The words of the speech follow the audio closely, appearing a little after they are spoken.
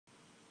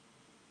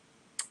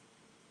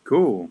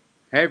Cool.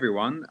 Hey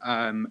everyone.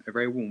 A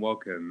very warm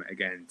welcome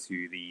again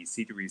to the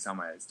Cedar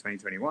Summers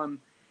 2021.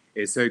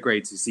 It's so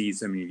great to see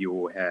so many of you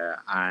all here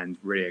and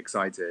really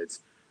excited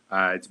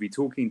to be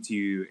talking to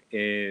you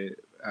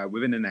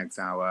within the next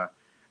hour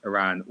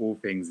around all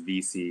things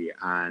VC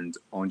and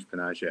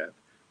entrepreneurship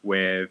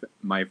with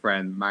my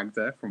friend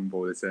Magda from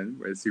Balderton.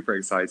 We're super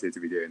excited to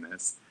be doing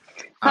this,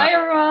 uh, Hi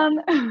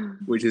everyone.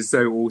 which is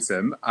so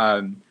awesome.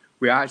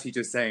 We're actually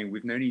just saying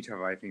we've known each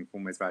other, I think, for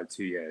almost about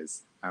 2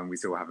 years, and we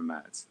still haven't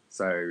met.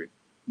 So,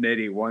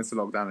 nearly once the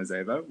lockdown is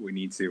over, we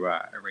need to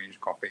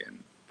arrange coffee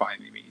and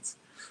finally meet.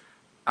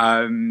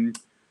 Um,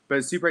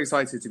 but super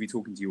excited to be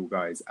talking to you all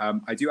guys.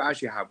 I do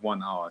actually have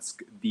one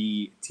ask.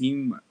 The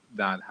team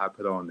that have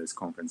put on this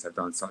conference have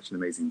done such an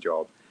amazing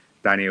job,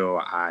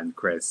 Daniel and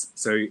Chris.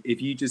 So,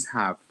 if you just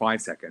have 5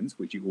 seconds,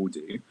 which you all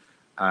do,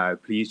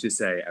 please just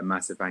say a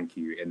massive thank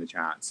you in the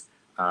chat.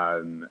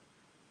 Um,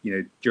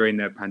 During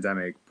the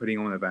pandemic, putting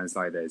on events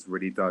like this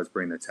really does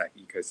bring the tech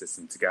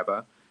ecosystem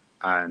together.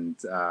 And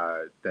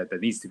there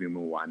needs to be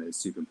more, and it's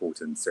super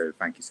important. So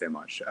thank you so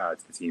much to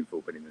the team for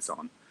putting this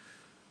on.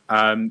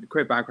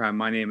 Quick background,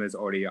 my name is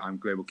Ollie. I'm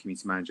Global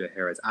Community Manager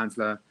here at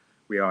Antler.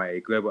 We are a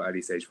global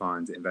early stage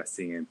fund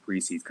investing in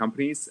pre-seed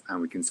companies,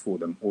 and we can support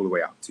them all the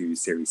way up to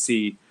Series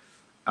C.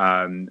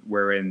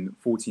 We're in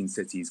 14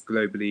 cities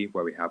globally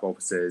where we have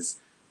offices.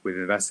 We've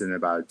invested in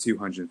about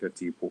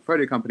 250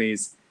 portfolio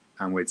companies,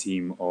 and we're a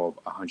team of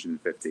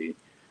 150.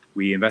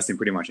 We invest in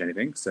pretty much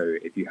anything. So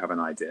if you have an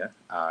idea,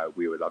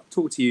 we would love to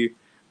talk to you.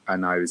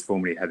 And I was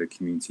formerly head of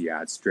community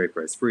at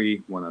Draper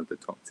Esprit, one of the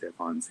top tier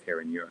funds here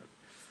in Europe.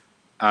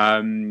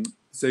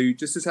 So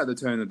just to set the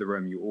tone of the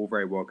room, you're all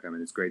very welcome,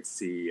 and it's great to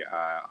see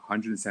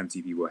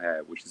 170 people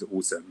here, which is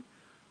awesome.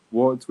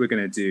 What we're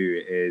going to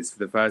do is, for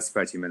the first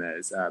 30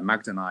 minutes,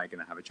 Magda and I are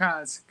going to have a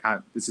chat.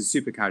 This is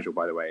super casual,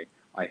 by the way.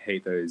 I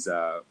hate those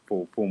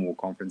formal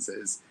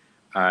conferences.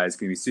 It's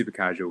going to be super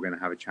casual. We're going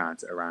to have a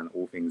chat around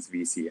all things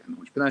VC and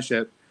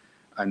entrepreneurship.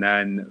 And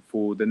then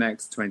for the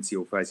next 20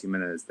 or 30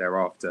 minutes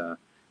thereafter,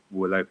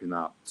 we'll open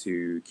up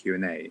to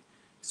Q&A.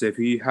 So if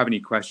you have any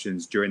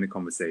questions during the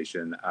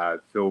conversation,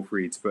 feel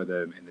free to put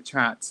them in the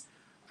chat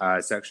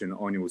section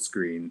on your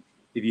screen.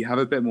 If you have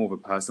a bit more of a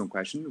personal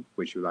question,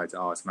 which you'd like to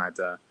ask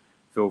Magda,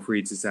 feel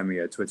free to send me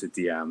a Twitter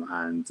DM.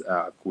 And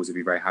of course, I'd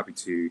be very happy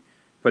to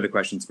put the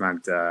question to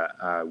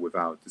Magda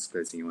without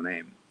disclosing your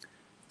name.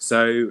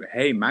 So,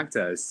 hey,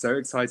 Magda, so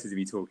excited to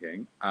be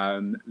talking.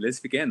 Let's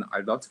begin.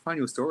 I'd love to find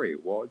your story.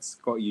 What's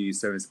got you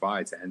so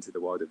inspired to enter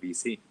the world of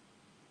VC?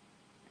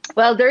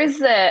 Well, there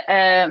is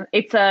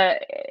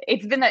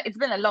it's been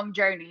a long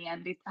journey,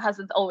 and it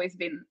hasn't always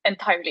been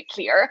entirely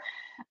clear.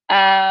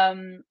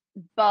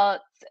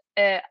 But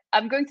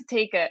I'm going to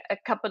take a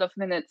couple of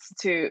minutes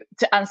to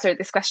answer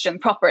this question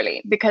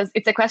properly, because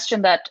it's a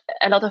question that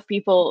a lot of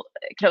people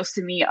close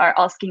to me are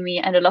asking me,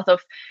 and a lot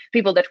of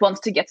people that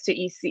want to get to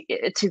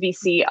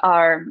VC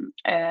are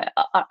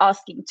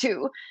asking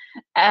too.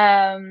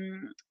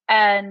 And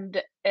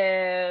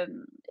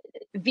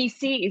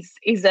VC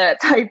is a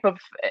type of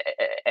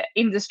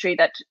industry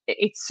that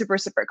it's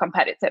super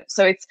competitive.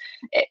 So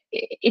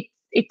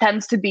it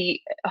tends to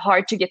be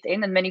hard to get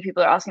in, and many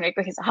people are asking, like,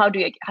 because how do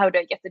I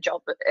get the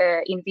job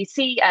in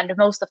VC? And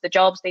most of the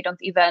jobs, they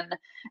don't even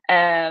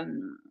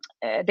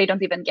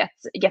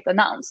get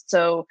announced.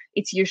 So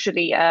it's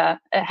usually a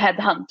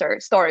headhunter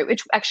story,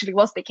 which actually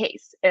was the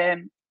case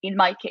in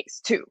my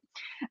case too.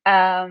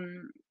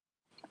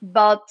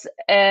 But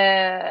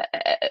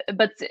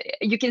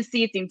you can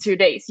see it in 2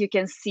 days. You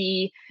can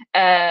see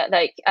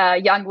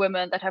young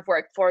women that have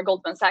worked for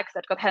Goldman Sachs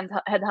that got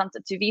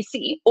headhunted to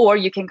VC, or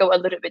you can go a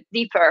little bit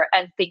deeper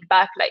and think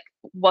back, like,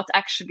 what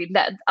actually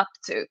led up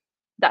to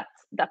that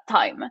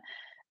time.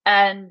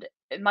 And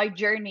my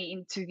journey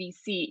into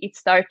VC, it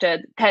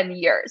started 10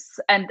 years,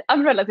 and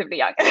I'm relatively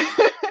young.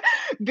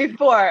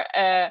 before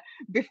I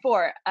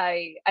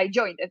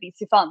joined a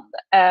VC fund,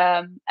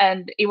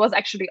 and it was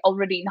actually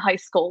already in high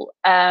school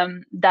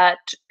that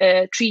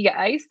three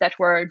guys that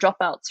were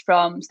dropouts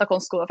from Stockholm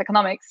School of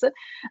Economics,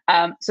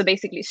 so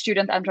basically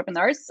student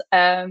entrepreneurs,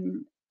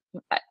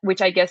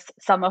 which I guess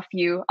some of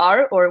you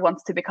are or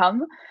want to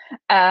become.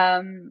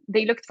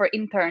 They looked for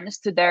interns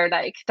to their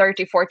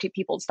 30-40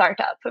 people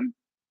startup.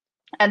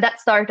 And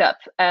that startup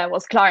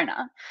was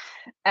Klarna.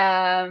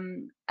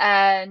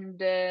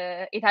 And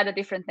it had a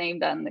different name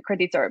than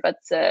Creditor, but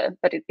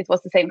it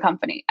was the same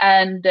company.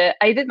 And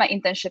I did my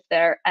internship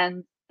there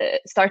and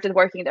started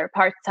working there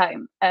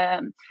part-time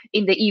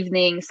in the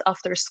evenings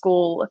after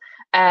school,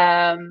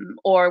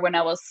 or when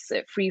I was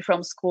free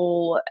from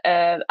school.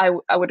 I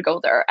would go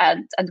there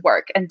and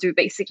work and do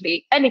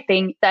basically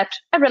anything that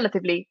a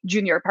relatively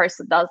junior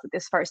person does at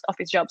this first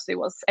office job. So it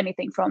was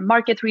anything from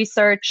market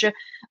research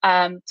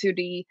to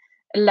the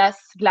less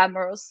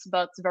glamorous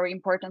but very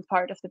important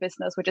part of the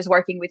business, which is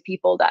working with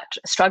people that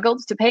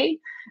struggled to pay.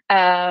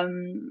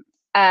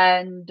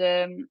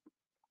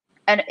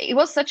 And it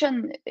was such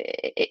an,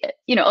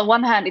 on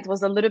one hand, it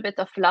was a little bit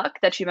of luck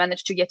that you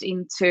managed to get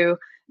into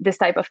this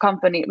type of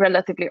company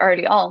relatively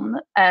early on.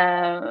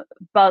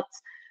 But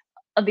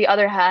on the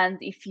other hand,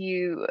 if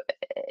you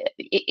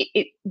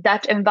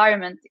that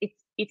environment,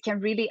 it can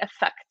really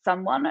affect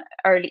someone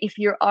early. If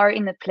you are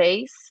in a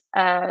place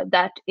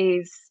that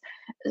is,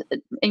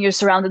 and you're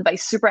surrounded by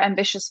super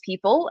ambitious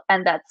people,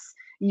 and that's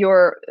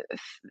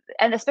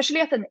and especially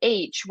at an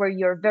age where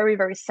you're very,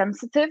 very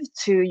sensitive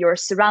to your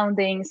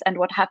surroundings and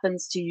what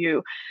happens to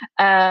you,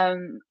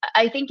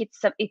 I think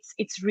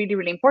it's really,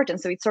 really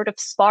important. So it sort of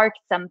sparked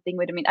something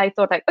with me. I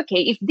thought, like,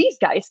 okay, if these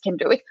guys can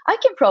do it, I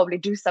can probably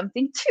do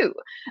something too.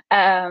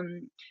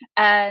 And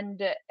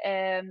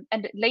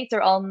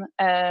later on,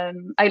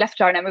 I left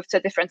Klarna, I moved to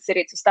a different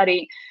city to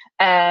study,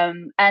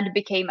 and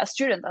became a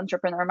student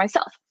entrepreneur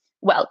myself.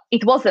 Well,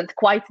 it wasn't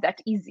quite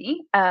that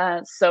easy.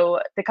 So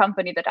the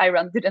company that I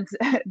run didn't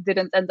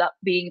end up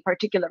being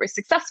particularly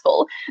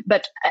successful.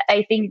 But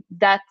I think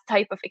that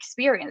type of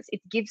experience,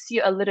 it gives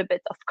you a little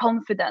bit of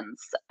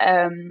confidence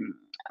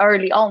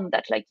early on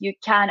that, like, you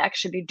can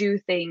actually do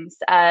things,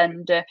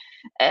 and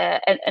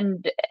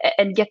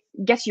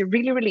get you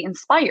really, really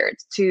inspired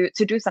to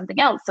do something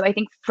else. So I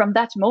think from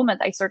that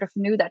moment, I sort of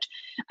knew that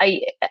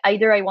I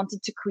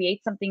wanted to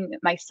create something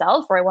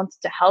myself, or I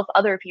wanted to help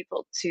other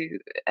people to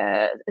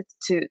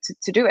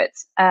do it.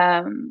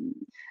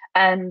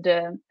 And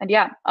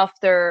yeah,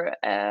 after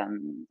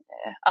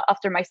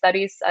my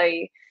studies,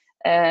 I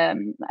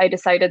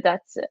decided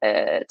that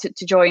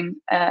to join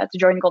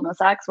Goldman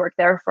Sachs, work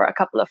there for a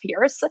couple of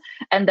years,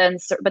 and then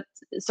but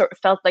sort of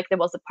felt like there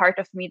was a part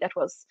of me that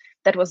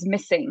was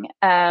missing,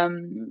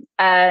 and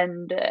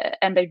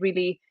I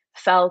really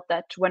felt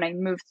that when I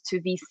moved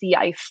to VC,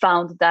 I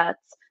found that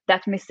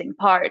missing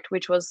part,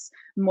 which was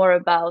more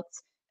about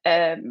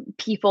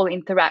people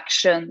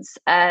interactions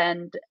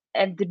and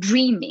the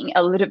dreaming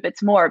a little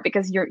bit more,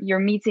 because you're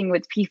meeting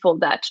with people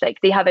that, like,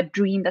 they have a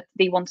dream that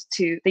they want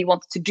to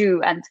do,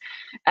 and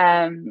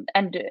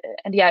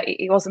yeah,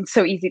 it wasn't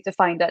so easy to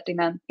find that in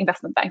an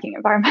investment banking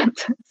environment.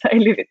 So I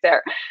leave it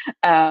there.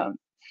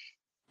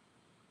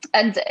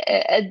 And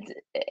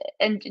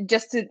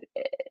just to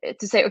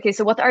say, okay,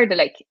 so what are the,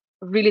 like,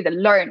 really the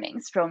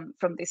learnings from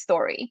this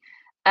story?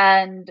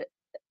 And,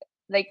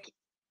 like,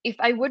 if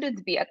I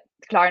wouldn't be at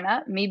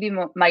Klarna, maybe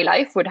my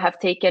life would have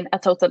taken a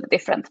totally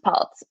different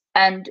path.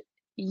 And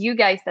you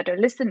guys that are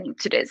listening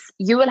to this,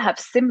 you will have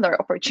similar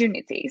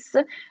opportunities,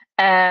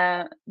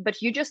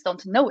 but you just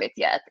don't know it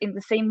yet. In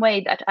the same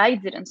way that I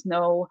didn't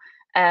know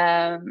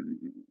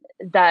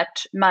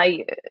that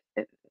my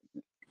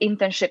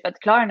internship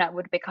at Klarna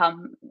would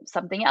become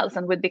something else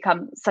and would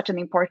become such an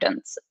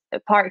important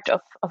part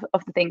of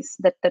the things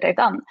that I've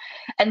done.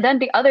 And then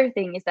the other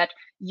thing is that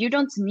you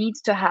don't need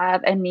to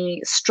have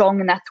any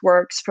strong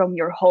networks from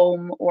your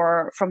home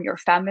or from your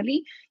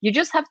family. You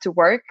just have to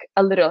work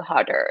a little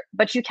harder,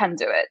 but you can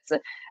do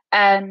it.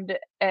 And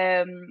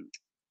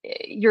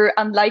you're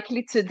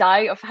unlikely to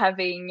die of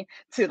having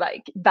to,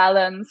 like,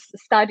 balance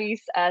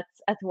studies at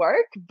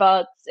work,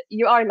 but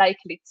you are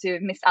likely to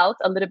miss out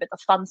a little bit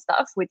of fun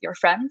stuff with your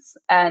friends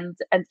and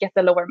get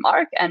the lower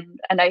mark, and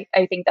I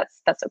think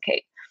that's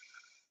okay.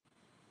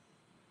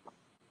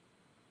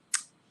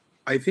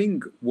 I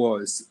think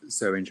what's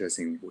so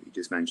interesting, what you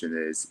just mentioned,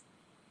 is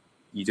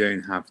you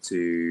don't have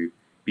to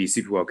be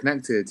super well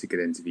connected to get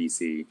into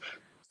VC.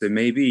 So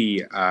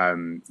maybe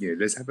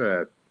let's have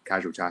a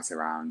casual chat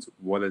around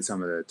what are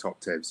some of the top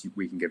tips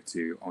we can give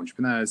to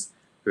entrepreneurs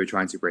who are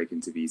trying to break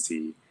into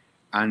VC.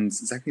 And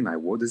secondly,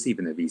 like, what does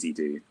even a VC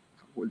do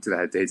to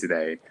their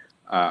day-to-day,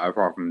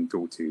 apart from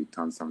talk to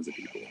tons of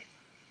people?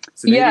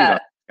 So maybe,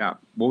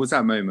 what was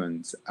that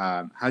moment?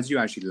 How did you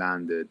actually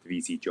land the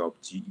VC job?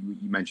 You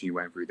mentioned you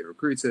went through the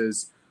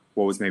recruiters.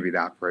 What was maybe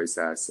that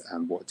process,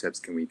 and what tips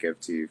can we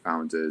give to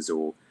founders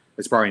or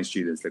aspiring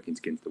students looking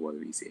to get into the world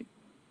of VC?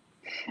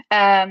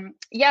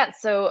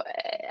 So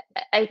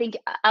I think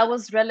I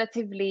was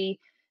ready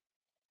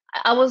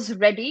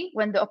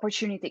when the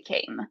opportunity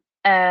came.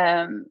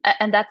 And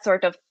that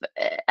sort of,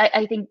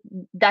 I think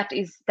that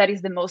is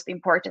the most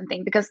important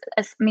thing, because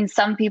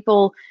some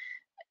people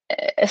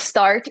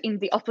start in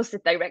the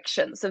opposite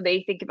direction. So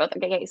they think about,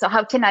 okay, so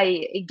how can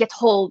I get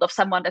hold of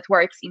someone that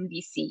works in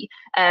VC?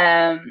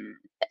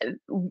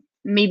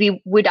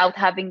 Maybe without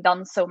having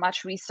done so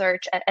much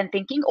research and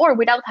thinking, or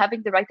without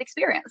having the right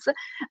experience.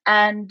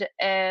 And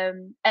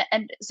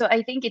so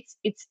I think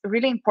it's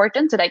really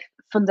important to, like,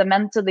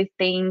 fundamentally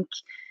think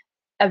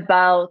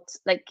about,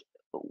 like,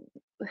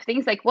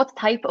 things like, what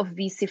type of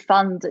VC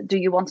fund do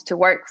you want to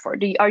work for?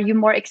 Are you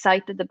more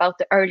excited about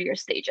the earlier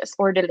stages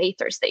or the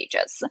later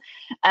stages?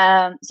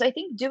 So I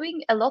think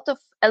doing a lot of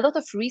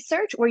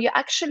research where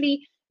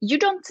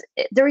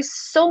there is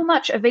so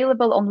much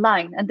available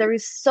online, and there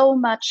is so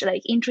much,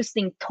 like,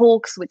 interesting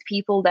talks with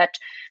people that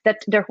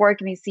their work,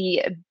 we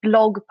see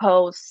blog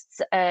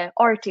posts,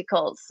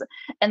 articles,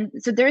 and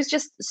so there is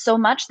just so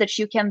much that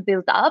you can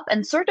build up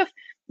and sort of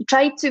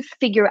try to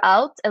figure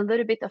out a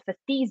little bit of a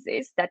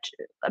thesis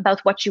about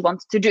what you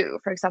want to do.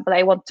 For example,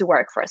 I want to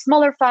work for a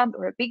smaller fund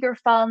or a bigger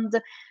fund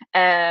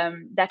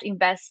that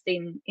invest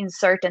in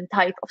certain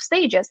type of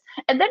stages,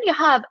 and then you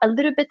have a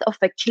little bit of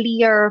a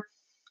clear,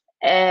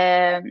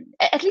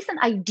 at least an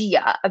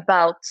idea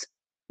about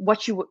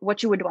what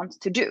you would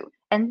want to do,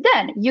 and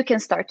then you can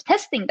start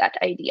testing that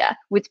idea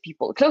with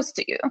people close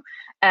to you.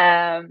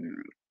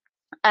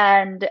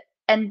 And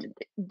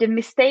the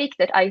mistake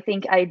that I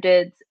think I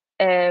did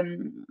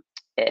in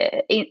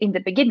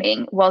the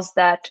beginning was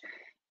that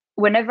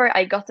whenever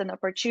I got an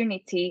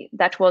opportunity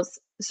that was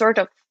sort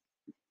of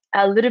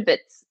a little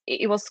bit,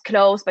 it was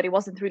close, but it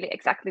wasn't really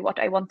exactly what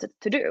I wanted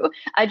to do,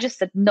 I just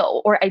said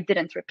no, or I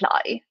didn't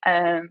reply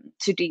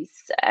to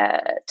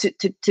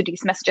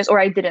these messages, or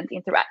I didn't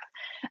interact.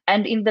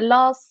 And in the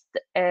last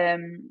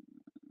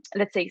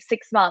let's say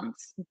 6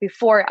 months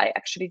before I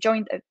actually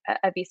joined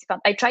a VC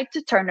fund, I tried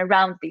to turn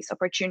around these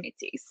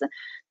opportunities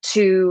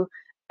to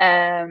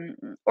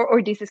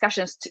or these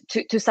discussions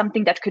to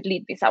something that could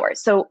lead me somewhere.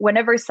 So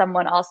whenever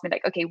someone asked me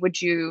like, okay,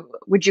 would you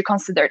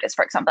consider this,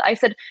 for example, I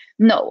said,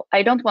 no,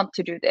 I don't want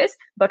to do this,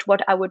 but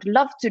what I would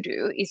love to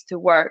do is to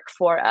work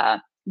for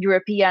a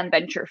European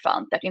venture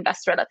fund that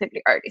invests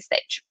relatively early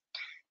stage.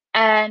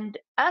 And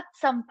at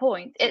some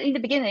point, in the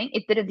beginning,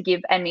 it didn't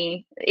give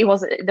any, there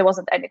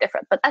wasn't any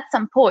different, but at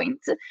some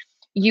point,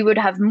 you would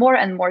have more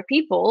and more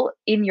people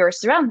in your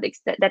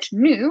surroundings that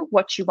knew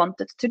what you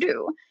wanted to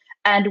do.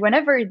 And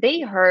whenever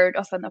they heard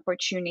of an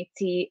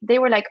opportunity, they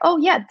were like, "Oh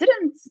yeah,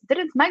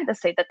 didn't Magda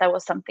say that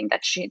was something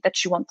that she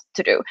wanted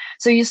to do?"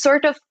 So you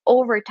sort of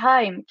over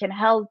time can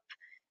help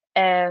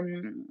get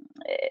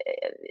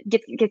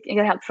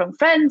help from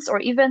friends, or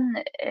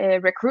even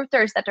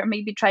recruiters that are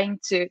maybe trying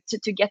to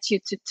get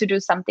you to do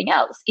something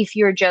else, if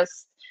you're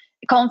just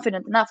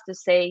confident enough to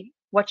say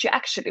what you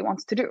actually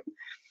want to do.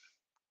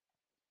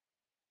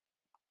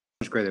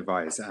 Much great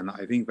advice, and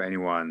I think for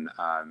anyone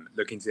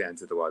looking to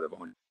enter the world of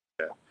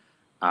entrepreneurship,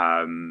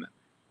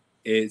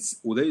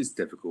 although it's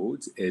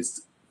difficult,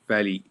 it's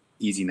fairly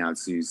easy now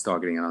to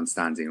start getting an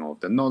understanding of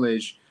the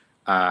knowledge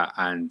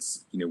and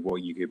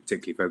what you could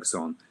particularly focus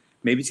on.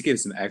 Maybe to give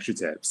some extra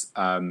tips,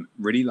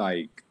 really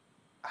like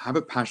have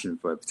a passion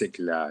for a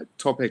particular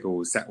topic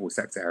or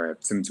sector area,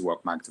 similar to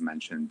what Magda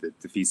mentioned, the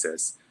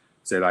thesis.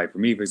 So like for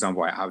me, for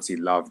example, I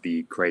absolutely love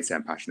the creator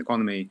and passion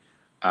economy.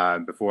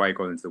 Before I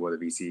got into the world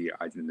of VC,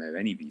 I didn't know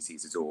any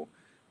VCs at all,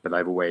 but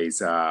I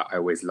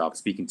always loved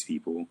speaking to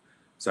people.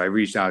 So I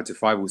reached out to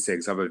 5 or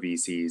 6 other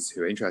VCs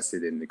who are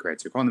interested in the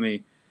creator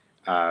economy.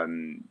 I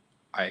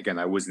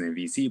wasn't in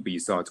VC, but you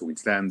start talking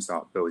to them,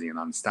 start building an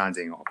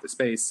understanding of the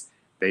space.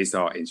 They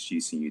start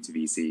introducing you to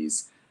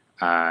VCs.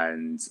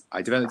 And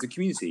I developed a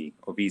community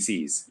of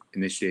VCs.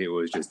 Initially, it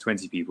was just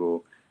 20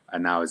 people,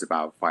 and now it's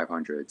about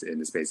 500 in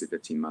the space of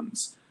 15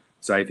 months.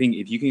 So I think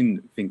if you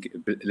can think a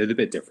little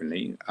bit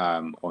differently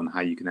on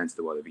how you can enter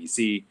the world of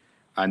VC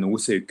and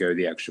also go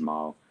the extra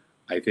mile,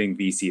 I think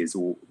VC is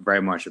all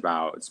very much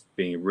about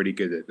being really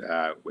good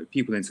at with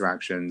people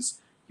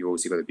interactions. You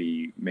also got to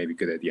be maybe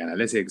good at the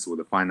analytics or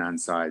the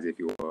finance side if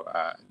you're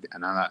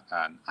an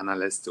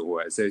analyst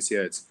or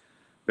associate.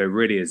 But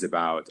really is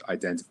about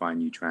identifying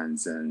new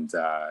trends and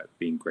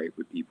being great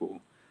with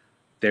people.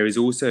 There is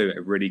also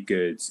a really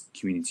good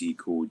community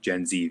called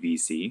Gen Z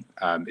VC.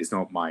 It's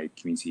not my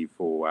community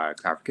for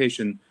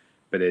clarification,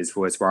 but it's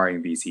for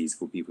aspiring VCs,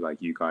 for people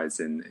like you guys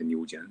in the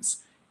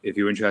audience. If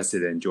you're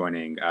interested in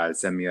joining,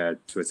 send me a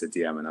Twitter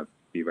DM, and I'd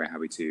be very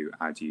happy to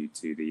add you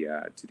to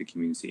the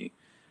community.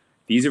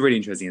 These are really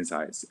interesting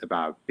insights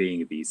about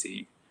being a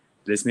VC.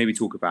 Let's maybe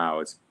talk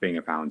about being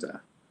a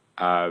founder.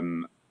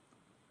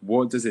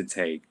 What does it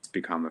take to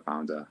become a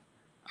founder?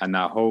 And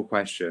that whole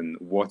question,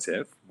 what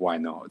if, why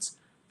not?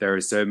 There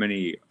are so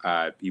many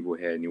people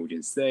here in the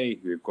audience today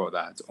who have got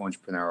that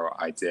entrepreneurial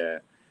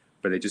idea,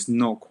 but they're just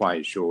not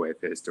quite sure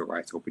if it's the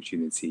right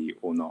opportunity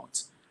or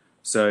not.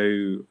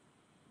 So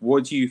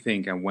what do you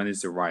think, and when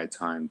is the right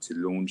time to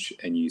launch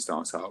a new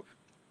startup?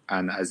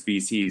 And as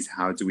VCs,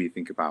 how do we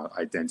think about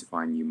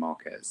identifying new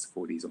markets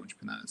for these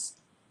entrepreneurs?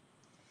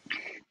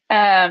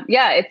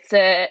 It's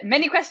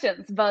many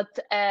questions, but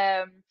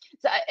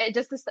so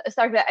just to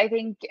start with, I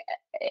think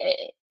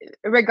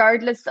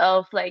regardless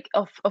of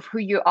who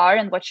you are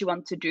and what you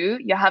want to do,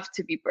 you have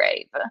to be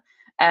brave,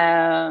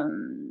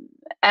 and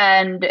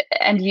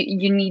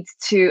you need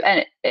to,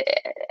 and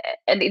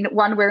in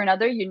one way or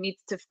another, you need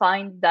to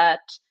find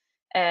that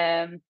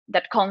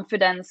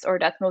confidence or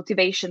that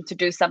motivation to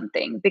do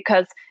something,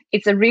 because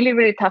it's a really,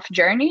 really tough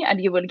journey,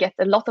 and you will get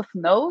a lot of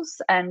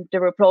no's, and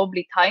there will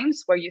probably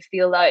times where you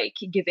feel like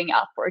giving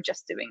up or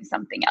just doing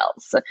something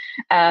else.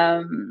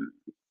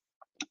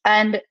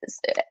 And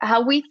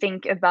how we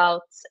think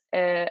about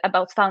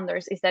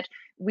founders is that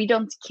we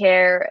don't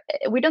care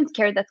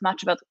that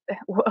much about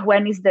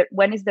when is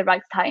the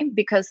right time,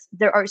 because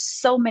there are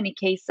so many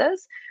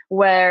cases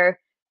where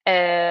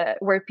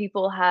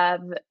people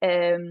have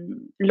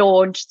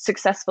launched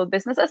successful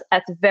businesses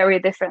at very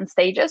different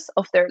stages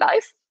of their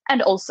life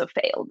and also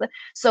failed.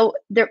 So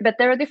there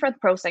are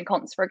different pros and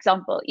cons. For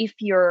example, if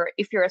you're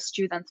a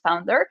student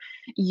founder,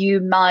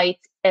 you might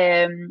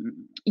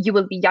you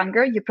will be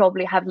younger, you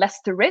probably have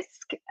less to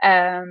risk,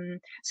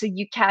 so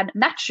you can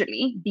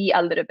naturally be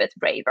a little bit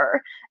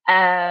braver.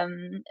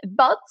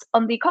 But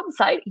on the con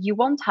side, you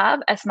won't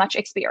have as much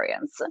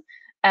experience.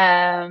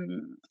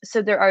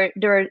 So there are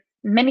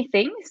many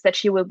things that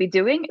she will be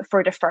doing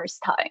for the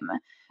first time.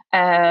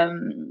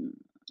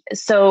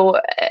 So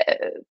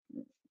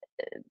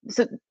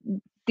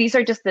these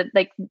are just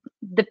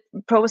the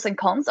pros and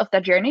cons of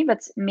that journey,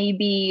 but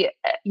maybe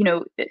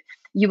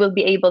you will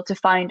be able to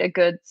find a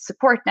good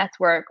support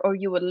network, or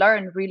you will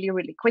learn really,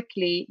 really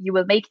quickly. You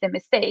will make the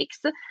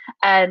mistakes,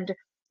 and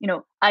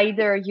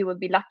either you will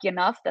be lucky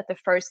enough that the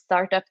first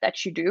startup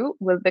that you do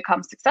will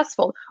become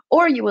successful,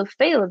 or you will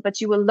fail, but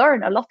you will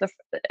learn a lot of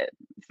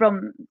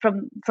from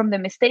the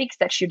mistakes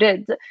that you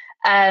did,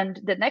 and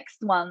the next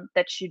one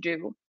that you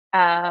do,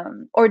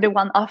 or the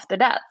one after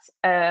that,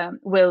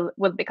 will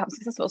become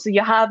successful. So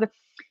you have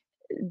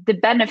the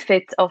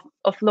benefit of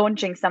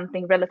launching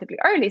something relatively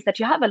early, is that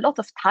you have a lot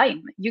of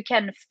time. You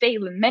can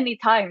fail many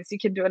times, you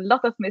can do a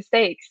lot of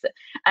mistakes,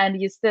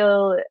 and you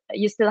still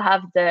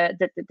have the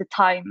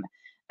time,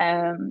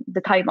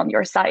 the time on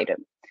your side.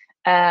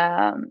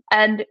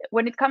 And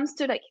when it comes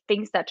to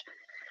things that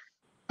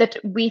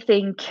we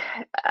think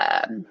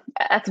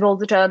at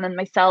Balderton and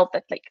myself,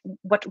 that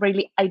what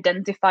really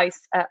identifies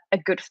a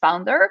good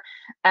founder,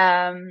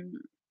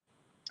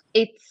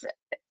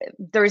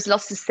 there's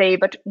lots to say,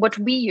 but what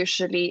we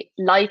usually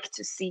like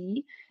to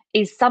see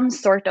is some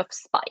sort of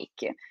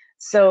spike.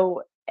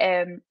 So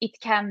it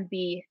can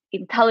be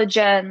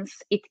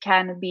intelligence, it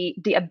can be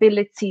the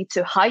ability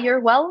to hire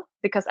well,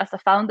 because as a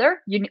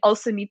founder, you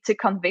also need to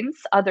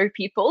convince other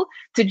people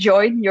to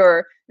join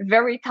your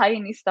very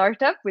tiny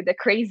startup with a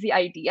crazy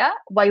idea,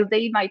 while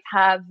they might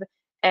have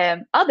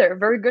other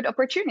very good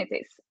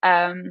opportunities.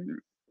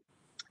 And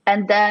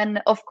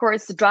then, of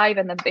course, drive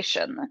and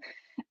ambition.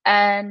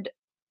 And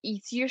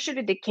it's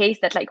usually the case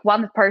that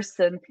one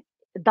person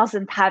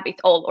doesn't have it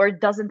all, or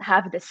doesn't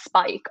have the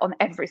spike on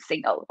every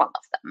single one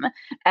of them,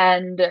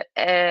 and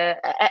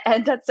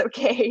that's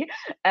okay.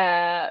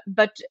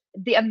 But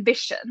the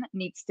ambition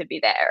needs to be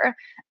there,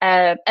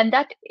 and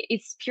that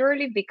is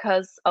purely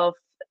because of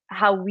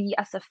how we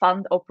as a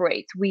fund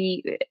operate.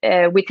 We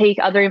take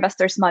other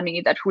investors'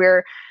 money that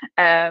we're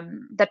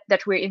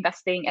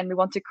investing, and we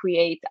want to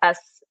create as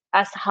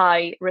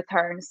high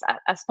returns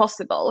as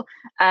possible,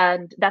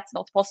 and that's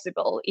not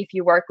possible if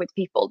you work with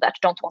people that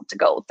don't want to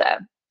go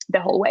the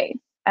whole way.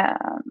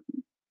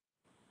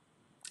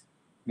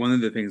 One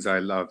of the things I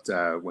loved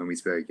when we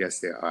spoke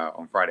yesterday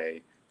on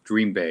Friday,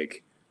 dream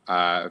big.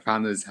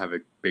 Founders have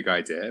a big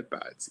idea,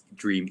 but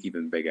dream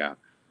even bigger.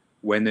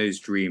 When those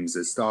dreams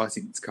are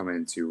starting to come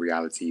into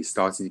reality,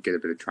 starting to get a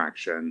bit of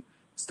traction,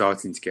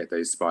 starting to get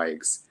those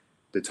spikes,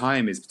 the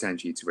time is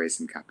potentially to raise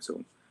some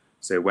capital.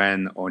 So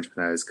when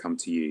entrepreneurs come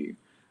to you,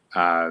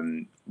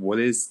 what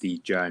is the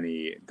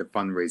journey, the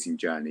fundraising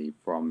journey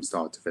from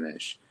start to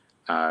finish?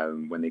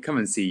 When they come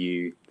and see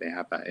you, they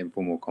have that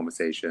informal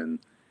conversation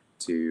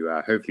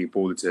to hopefully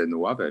Balderton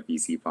or other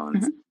VC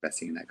funds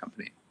investing in their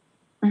company.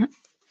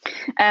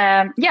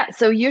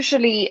 So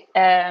usually, so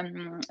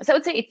I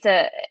would say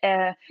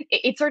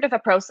it's sort of a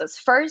process.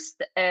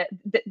 First,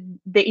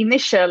 the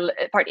initial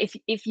part,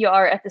 if you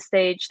are at the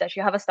stage that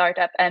you have a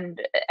startup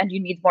and you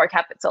need more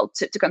capital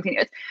to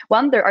continue it.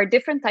 One, there are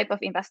different type of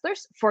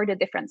investors for the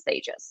different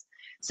stages.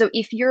 So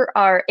if you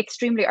are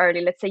extremely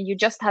early, let's say you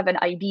just have an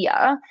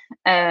idea,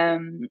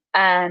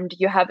 and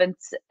you haven't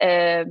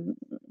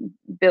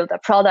built a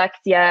product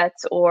yet,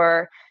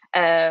 or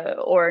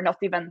not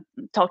even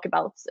talk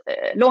about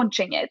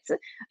launching it,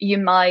 you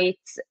might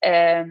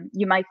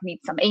need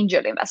some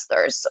angel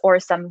investors or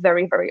some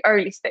very, very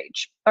early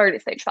stage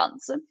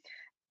funds.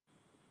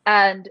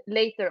 And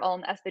later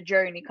on, as the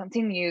journey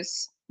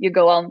continues, you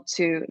go on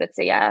to, let's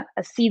say, a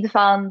seed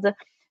fund,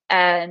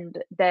 and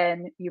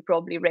then you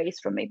probably raise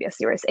from maybe a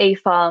Series A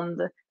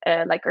fund,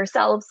 like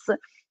ourselves,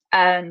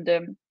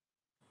 and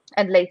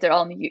later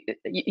on,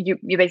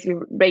 you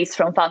basically raise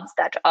from funds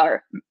that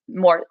are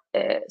more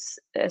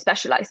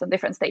specialized on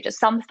different stages.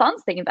 Some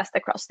funds, they invest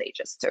across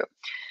stages too.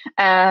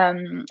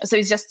 So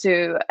it's just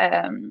to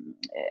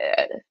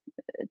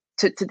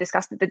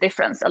discuss the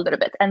difference a little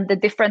bit. And the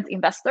different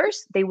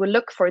investors, they will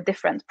look for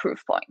different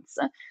proof points.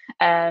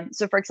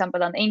 So for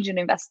example, an angel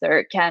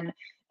investor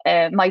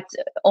might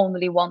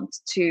only want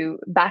to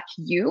back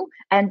you,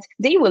 and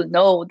they will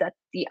know that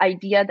the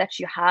idea that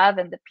you have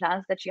and the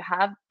plans that you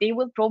have, they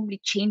will probably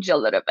change a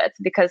little bit,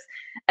 because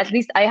at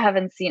least I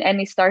haven't seen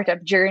any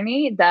startup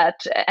journey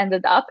that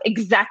ended up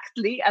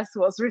exactly as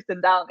was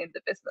written down in the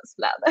business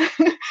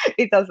plan.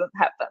 It doesn't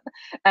happen.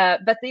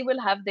 But they will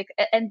have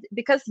and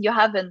because you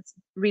haven't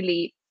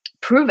really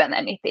proven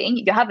anything,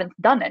 you haven't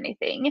done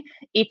anything,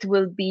 it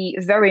will be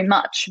very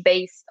much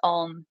based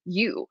on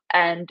you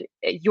and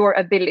your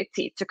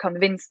ability to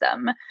convince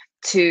them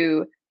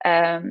to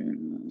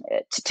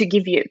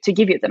give you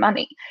the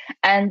money.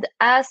 And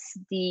as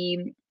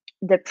the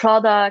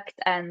product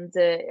and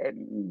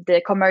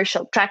the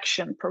commercial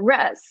traction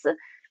progress,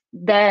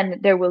 then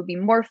there will be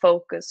more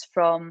focus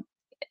from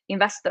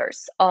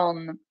investors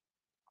on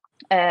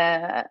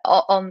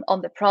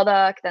the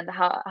product and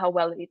how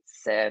well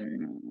it's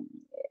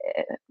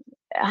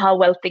how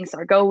well things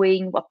are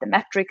going, what the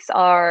metrics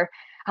are,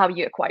 how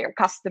you acquire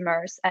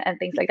customers, and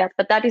things like that.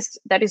 But that is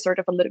sort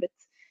of a little bit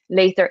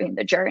later in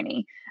the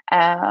journey.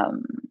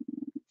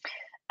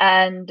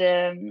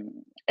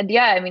 And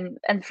yeah, I mean,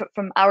 and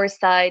from our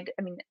side,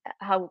 I mean,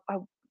 how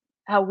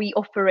we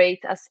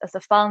operate as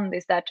a fund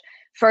is that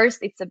first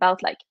it's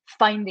about like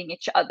finding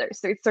each other.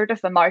 So it's sort of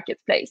a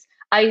marketplace.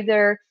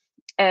 Either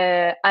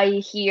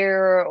I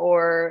hear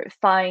or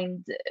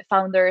find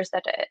founders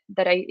that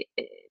I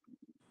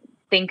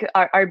think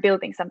are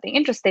building something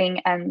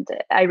interesting, and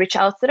I reach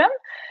out to them,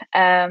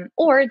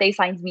 or they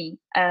find me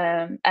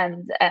and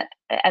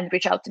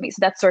reach out to me. So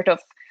that's sort of,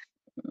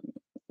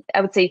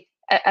 I would say,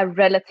 a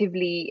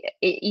relatively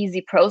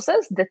easy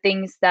process. The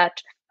things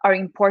that are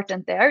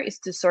important there is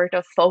to sort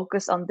of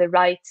focus on the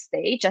right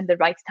stage and the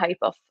right type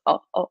of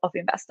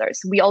investors.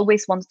 We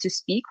always want to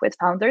speak with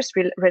founders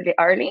really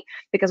early,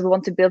 because we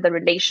want to build a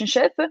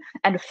relationship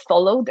and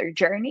follow their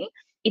journey.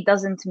 It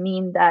doesn't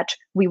mean that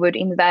we would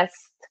invest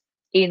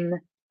in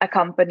a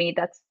company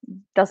that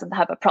doesn't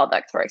have a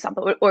product, for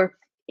example, or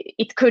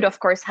it could, of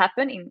course,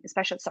 happen in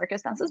special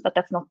circumstances, but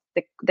that's not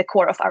the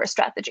core of our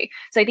strategy.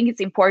 So I think it's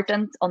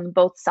important on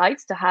both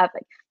sides to have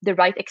like the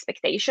right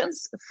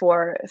expectations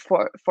for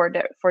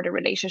the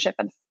relationship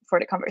and for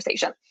the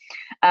conversation.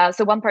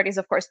 So one part is,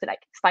 of course, to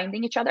like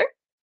finding each other,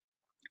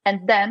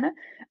 and then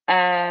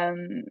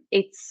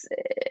it's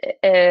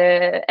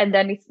I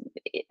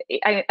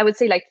would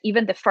say like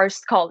even the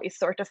first call is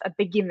sort of a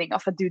beginning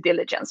of a due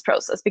diligence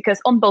process, because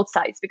on both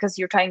sides, because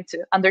you're trying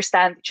to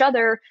understand each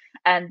other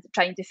and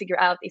trying to figure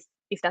out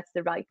if that's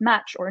the right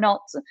match or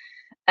not.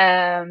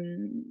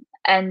 And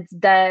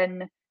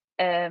then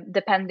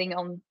depending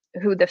on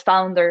who the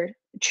founder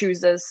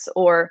chooses,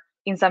 or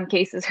in some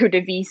cases who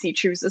the VC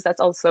chooses,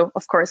 that's also,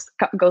 of course,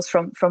 goes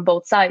from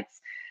both sides.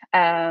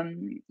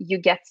 You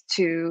get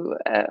to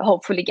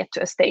hopefully get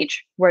to a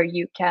stage where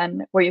you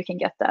can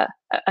get a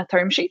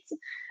term sheet,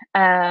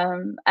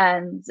 and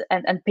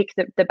pick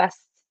the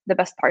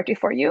best party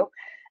for you,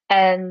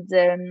 and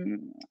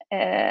then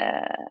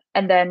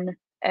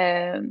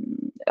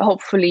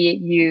hopefully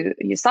you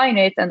sign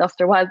it, and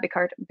after a while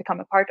become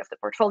a part of the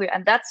portfolio.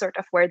 And that's sort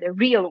of where the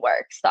real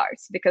work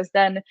starts, because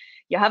then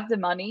you have the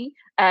money,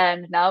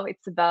 and now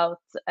it's about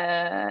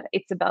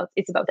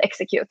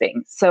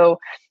executing. So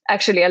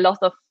actually a lot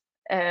of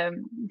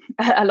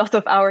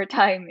our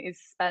time is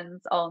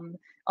spent on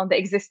the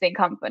existing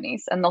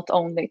companies, and not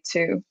only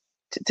to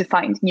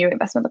find new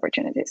investment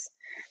opportunities.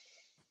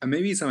 And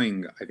maybe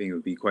something I think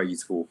would be quite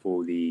useful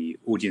for the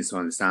audience to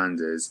understand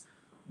is,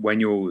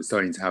 when you're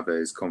starting to have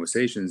those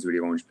conversations with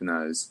your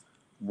entrepreneurs,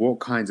 what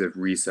kinds of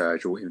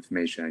research or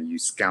information are you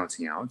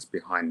scouting out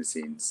behind the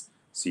scenes?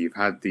 So you've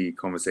had the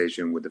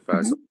conversation with the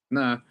first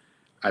entrepreneur,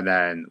 and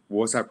then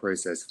what's that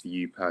process for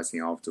you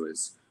personally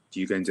afterwards?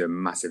 Do you go into a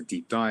massive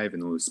deep dive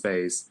in all the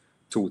space,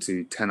 talk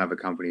to 10 other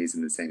companies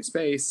in the same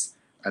space,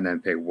 and then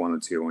pick one or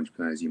two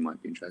entrepreneurs you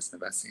might be interested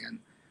in investing in?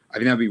 I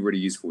think that'd be really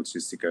useful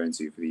just to go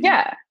into for the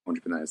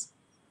entrepreneurs.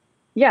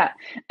 Yeah.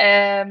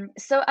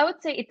 So I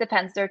would say it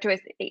depends. There too,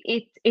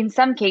 in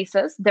some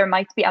cases, there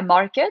might be a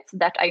market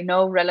that I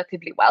know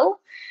relatively well.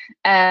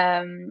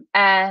 And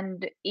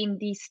in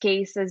these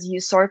cases, you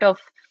sort of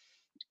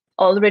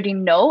already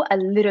know a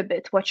little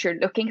bit what you're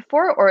looking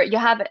for, or you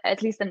have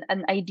at least an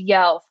idea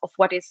of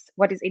what is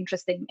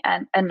interesting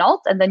and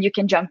not. And then you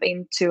can jump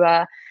into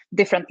a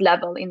different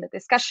level in the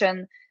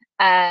discussion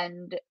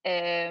and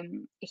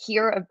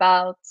hear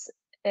about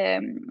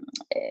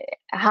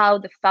how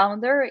the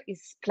founder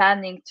is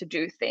planning to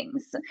do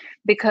things,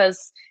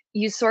 because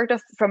you sort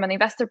of, from an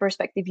investor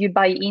perspective, you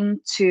buy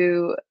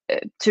into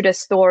the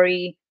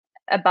story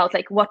about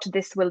like what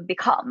this will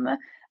become.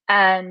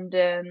 And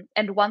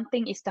one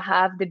thing is to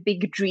have the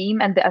big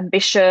dream and the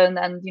ambition,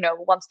 and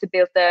wants to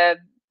build the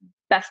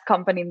best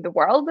company in the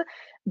world.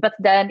 But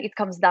then it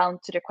comes down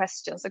to the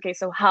questions. Okay,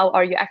 so how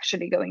are you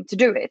actually going to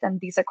do it?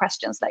 And these are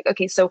questions like,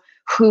 okay, so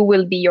who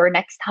will be your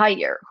next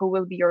hire? Who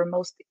will be your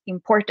most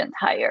important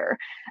hire?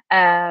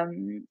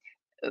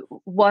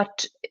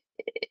 What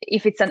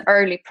if it's an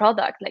early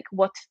product? Like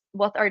what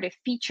are the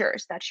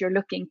features that you're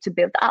looking to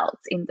build out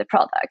in the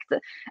product?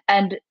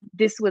 And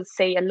this will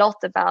say a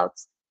lot about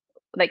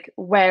like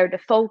where the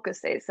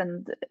focus is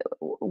and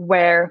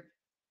where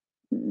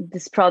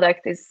this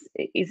product is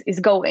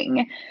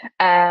going.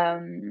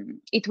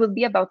 It will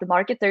be about the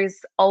market. There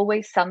is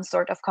always some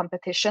sort of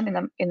competition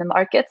in the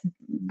market.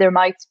 There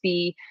might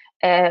be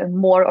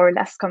more or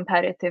less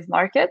competitive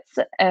markets.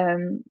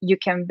 You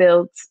can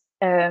build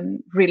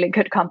really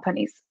good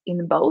companies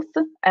in both,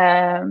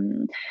 but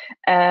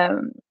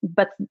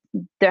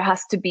there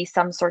has to be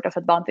some sort of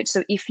advantage.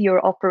 So if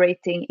you're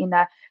operating in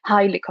a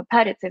highly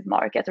competitive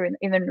market, or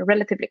in a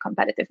relatively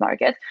competitive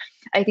market,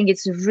 I think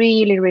it's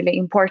really, really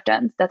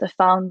important that a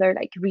founder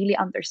like really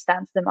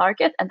understands the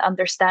market and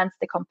understands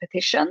the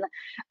competition,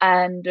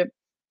 and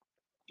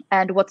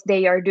what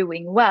they are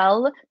doing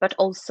well, but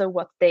also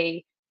what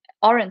they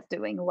aren't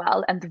doing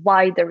well, and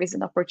why there is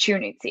an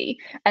opportunity,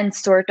 and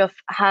sort of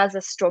has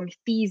a strong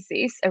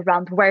thesis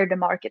around where the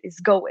market is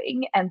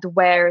going and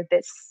where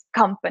this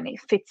company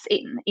fits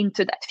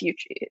into that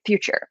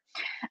future.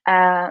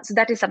 So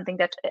that is something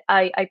that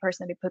I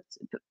personally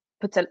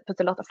puts a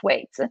lot of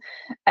weight.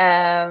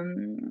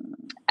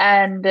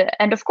 And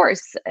of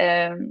course,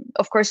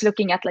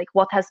 looking at like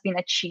what has been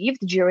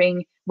achieved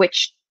during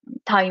which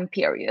time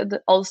period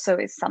also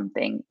is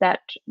something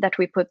that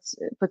we put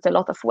a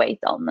lot of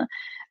weight on,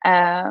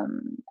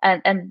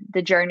 and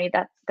the journey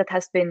that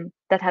has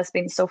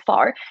been so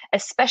far,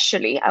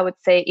 especially I would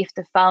say if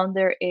the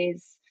founder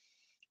is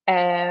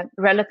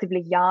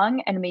relatively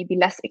young and maybe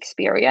less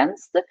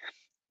experienced,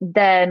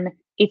 then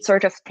it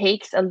sort of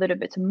takes a little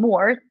bit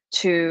more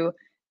to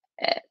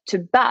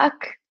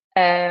back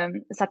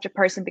such a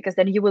person, because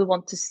then you will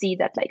want to see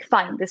that like,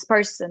 fine, this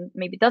person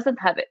maybe doesn't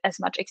have as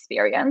much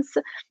experience,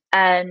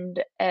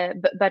 and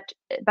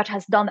but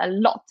has done a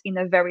lot in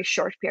a very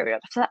short period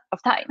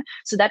of time.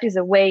 So that is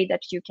a way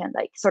that you can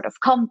like sort of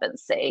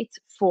compensate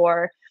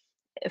for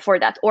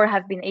that, or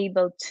have been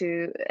able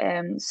to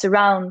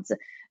surround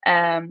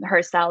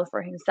herself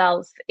or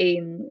himself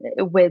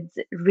with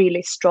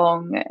really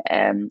strong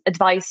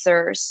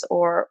advisors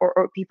or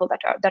people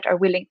that are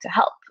willing to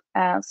help.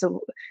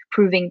 So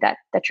proving that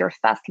you're a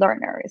fast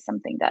learner is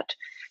something that's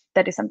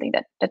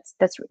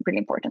really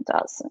important to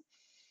us.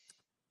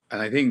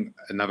 And I think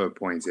another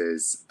point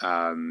is,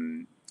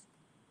 the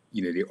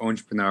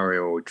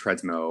entrepreneurial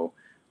treadmill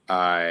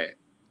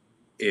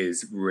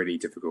is really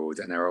difficult,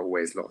 and there are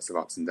always lots of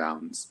ups and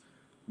downs.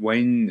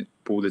 When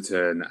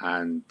Balderton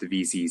and the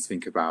VCs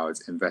think about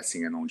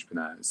investing in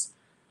entrepreneurs,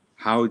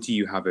 how do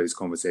you have those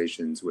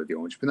conversations with the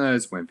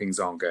entrepreneurs when things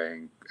aren't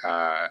going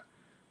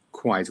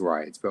quite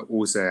right? But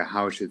also,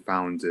 how should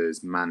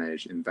founders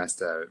manage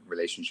investor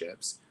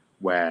relationships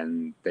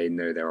when they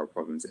know there are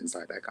problems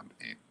inside their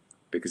company?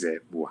 Because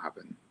it will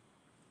happen.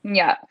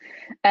 Yeah.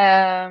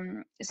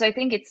 So I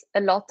think it's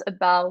a lot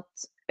about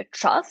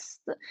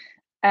trust.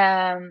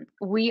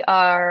 We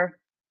are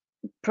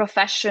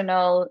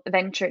professional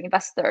venture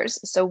investors,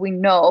 so we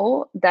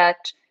know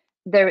that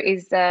there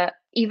is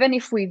even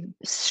if we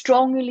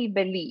strongly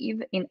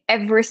believe in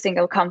every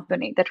single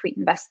company that we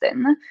invest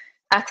in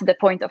at the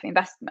point of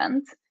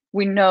investment,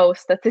 we know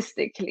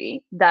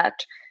statistically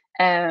that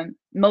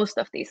most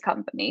of these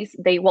companies,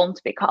 they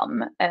won't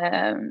become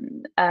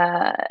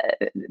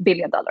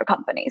billion-dollar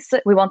companies.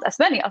 We want as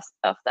many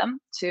of them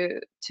to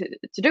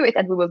do it,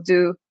 and we will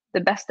do the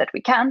best that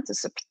we can to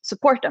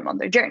support them on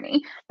their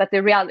journey. But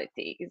the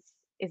reality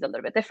is a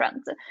little bit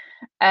different.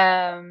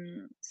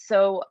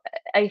 So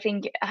I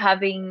think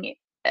having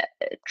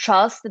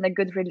trust and a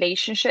good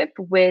relationship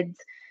with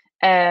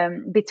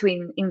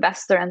between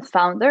investor and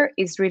founder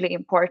is really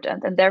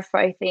important, and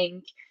therefore I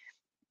think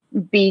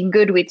being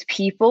good with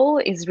people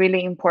is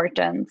really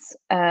important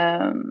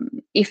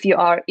if you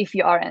are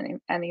an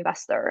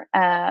investor,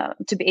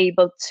 to be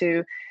able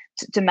to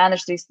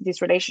manage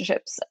these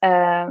relationships,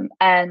 and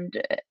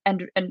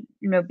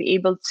be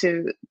able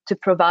to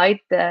provide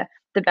the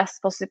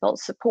best possible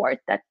support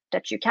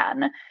that you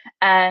can,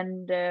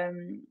 and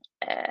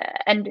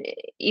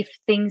if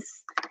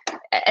things,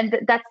 and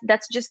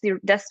that's just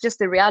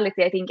the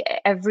reality. I think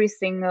every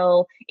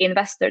single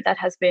investor that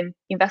has been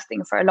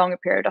investing for a longer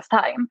period of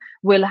time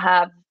will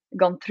have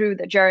gone through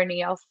the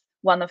journey of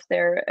one of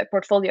their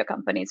portfolio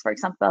companies, for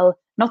example,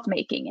 not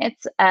making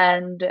it,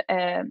 and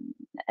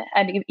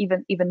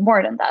even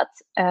more than that.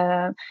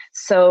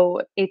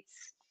 So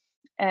it's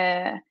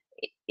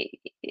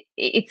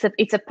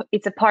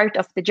a part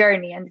of the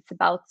journey, and it's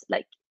about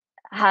like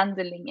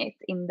handling it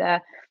in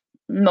the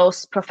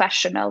most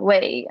professional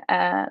way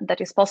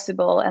that is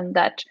possible, and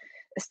that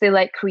still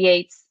like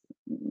creates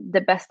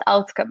the best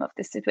outcome of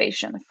the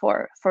situation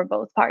for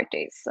both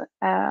parties.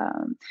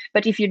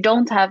 But if you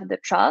don't have the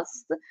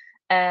trust,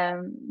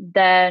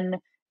 then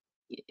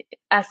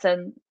as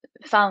a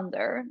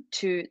founder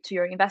to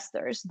your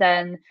investors,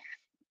 then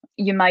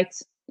you might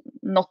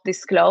not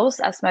disclose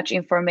as much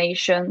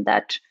information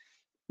that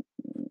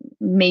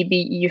maybe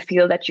you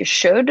feel that you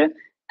should,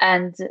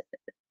 and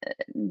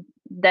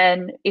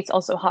then it's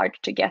also hard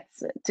to get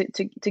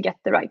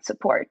the right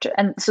support.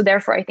 And so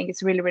therefore I think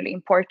it's really, really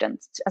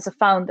important as a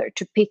founder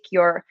to pick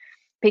your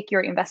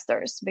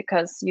investors,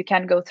 because you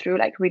can go through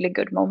like really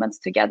good moments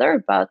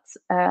together, but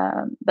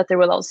there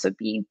will also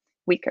be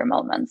weaker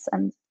moments,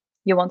 and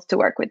you want to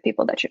work with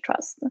people that you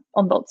trust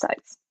on both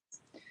sides.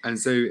 And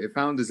so if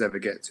founders ever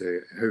get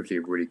to hopefully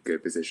a really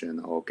good position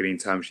or getting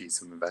term sheets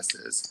from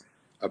investors,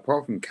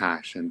 apart from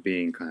cash and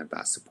being kind of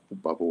that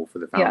support bubble for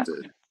the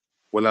founders,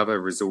 what other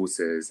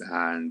resources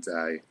and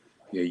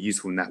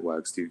useful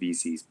networks do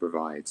VCs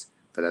provide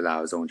that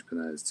allows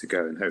entrepreneurs to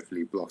go and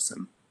hopefully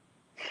blossom?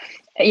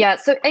 Yeah,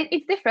 so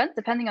it's different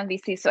depending on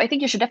VC. So I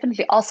think you should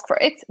definitely ask for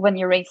it when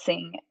you're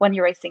raising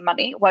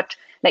money. What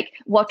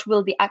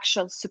will the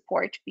actual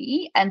support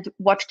be, and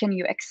what can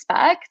you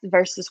expect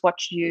versus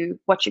what you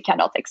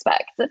cannot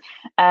expect.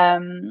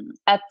 At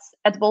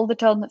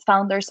Balderton,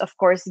 founders of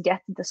course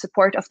get the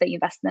support of the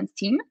investment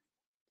team.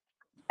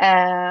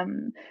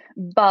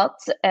 But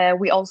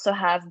we also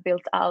have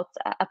built out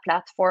a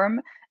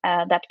platform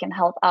that can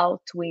help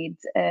out with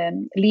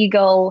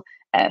legal,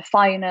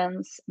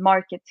 finance,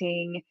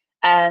 marketing,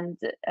 and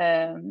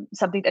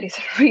something that is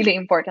really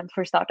important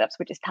for startups,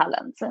 which is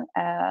talent.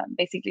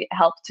 Basically,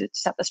 help to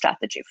set a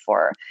strategy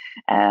for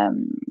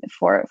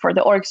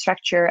the org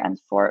structure and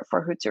for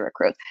who to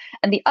recruit.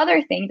 And the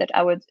other thing that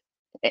I would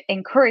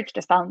encourage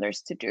the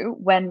founders to do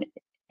when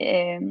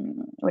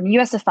you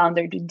as a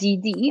founder do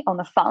DD on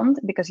a fund,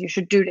 because you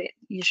should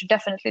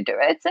definitely do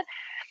it,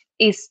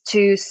 is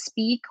to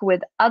speak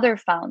with other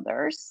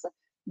founders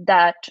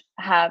that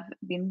have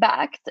been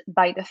backed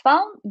by the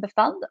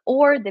fund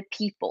or the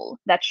people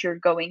that you're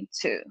going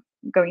to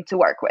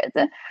work with.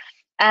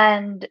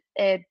 And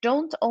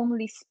don't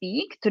only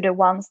speak to the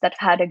ones that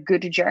had a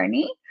good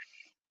journey,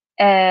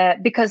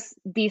 because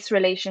these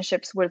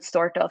relationships will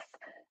sort of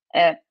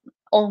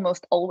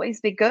almost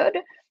always be good,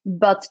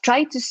 but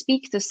try to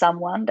speak to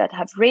someone that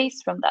have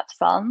raised from that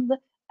fund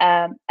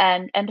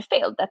and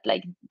failed, that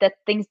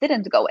things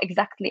didn't go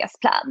exactly as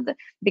planned,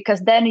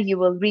 because then you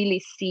will really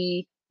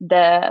see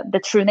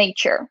the true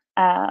nature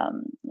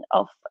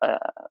of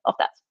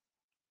that.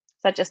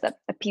 So just a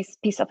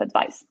piece of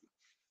advice.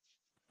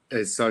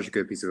 It's such a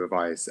good piece of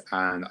advice,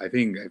 and I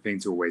think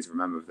to always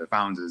remember for the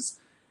founders,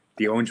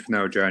 the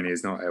entrepreneurial journey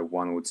is not a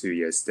 1 or 2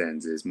 year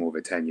stint; it's more of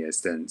a 10-year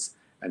stint,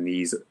 and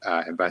these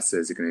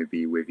investors are going to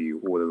be with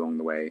you all along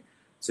the way.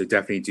 So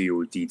definitely do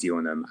your DD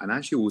on them, and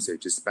actually also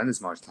just spend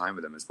as much time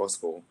with them as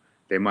possible.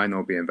 They might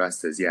not be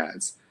investors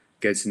yet.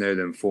 Get to know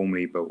them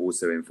formally, but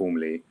also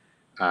informally,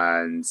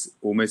 and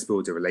almost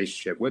build a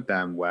relationship with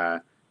them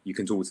where you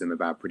can talk to them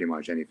about pretty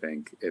much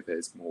anything, if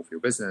it's more for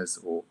your business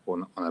or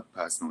on a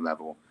personal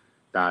level.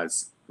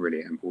 That's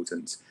really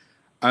important.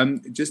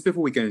 Just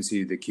before we go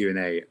into the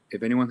Q&A,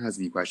 if anyone has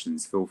any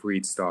questions, feel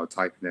free to start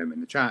typing them in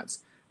the chat,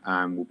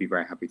 and we'll be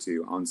very happy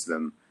to answer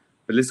them.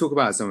 But let's talk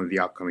about some of the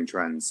upcoming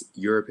trends.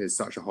 Europe is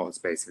such a hot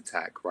space for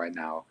tech right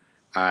now,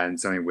 and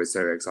something we're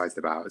so excited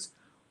about.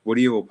 What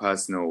are your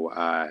personal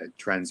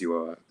trends you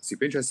are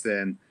super interested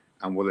in,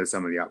 and what are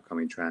some of the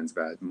upcoming trends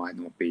that might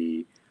not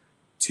be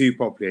too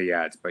popular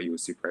yet, but you're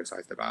super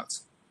excited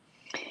about?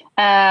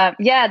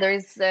 There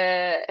is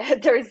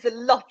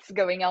lots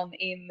going on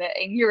in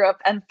Europe,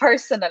 and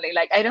personally,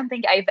 I don't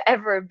think I've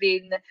ever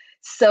been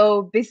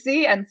so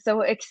busy and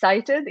so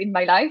excited in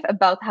my life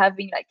about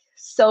having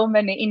so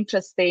many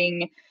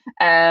interesting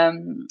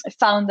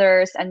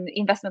founders and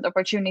investment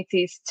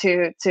opportunities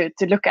to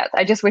look at.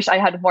 I just wish I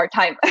had more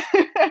time.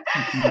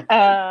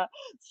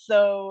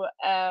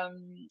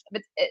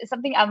 But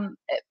something I'm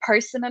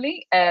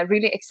personally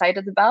really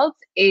excited about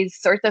is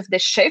sort of the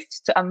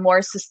shift to a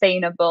more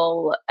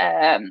sustainable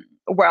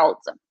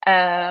world,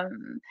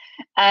 and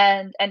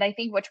I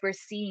think what we're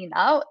seeing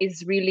now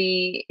is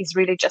really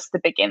just the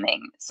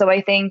beginning. So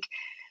I think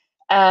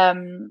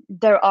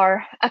there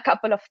are a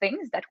couple of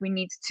things that we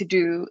need to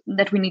do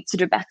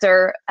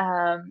better,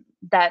 and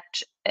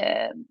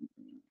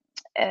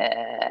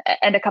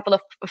a couple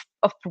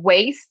of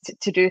ways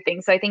to do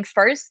things. So I think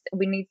first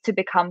we need to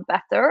become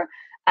better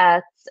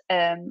at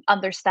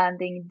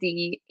understanding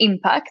the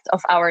impact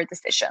of our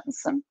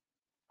decisions.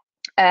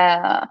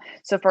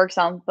 So for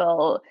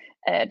example,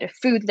 the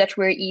food that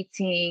we're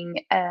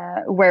eating,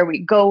 where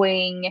we're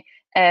going,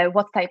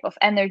 what type of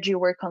energy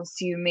we're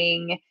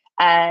consuming,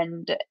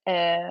 and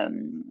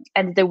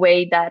the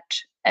way that,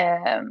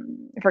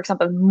 for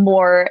example,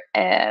 more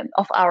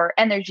of our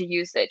energy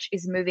usage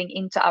is moving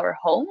into our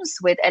homes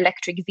with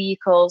electric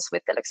vehicles,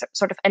 with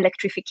sort of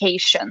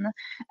electrification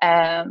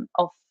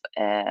of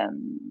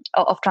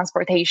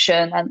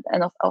transportation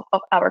and of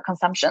our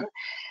consumption,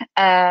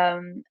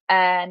 and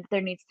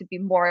there needs to be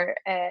more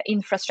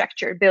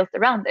infrastructure built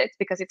around it,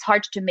 because it's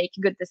hard to make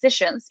good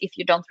decisions if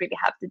you don't really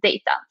have the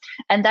data.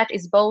 And that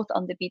is both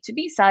on the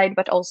B2B side,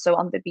 but also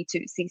on the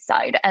B2C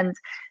side. And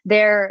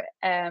there,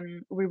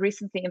 we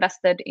recently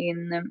invested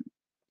in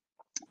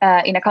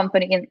a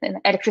company, in an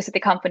electricity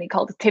company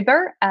called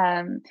Tibber.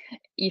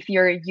 If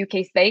you're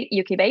UK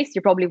based,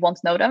 you probably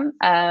won't know them,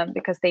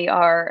 because they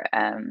are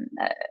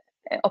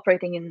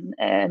operating in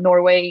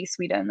Norway,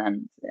 Sweden,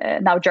 and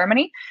now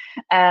Germany.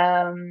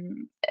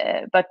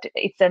 But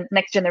it's a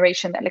next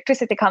generation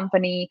electricity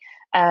company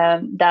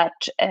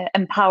that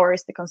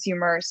empowers the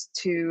consumers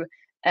to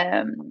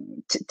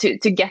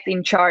get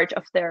in charge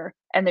of their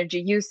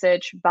energy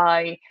usage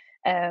by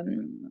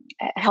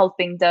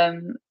helping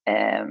them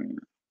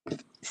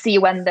see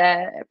when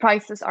the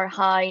prices are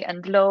high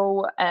and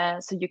low,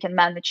 so you can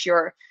manage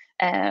your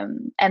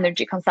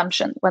energy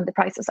consumption when the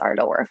prices are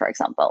lower, for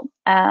example.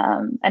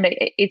 And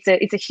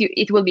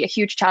it will be a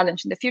huge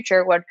challenge in the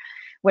future when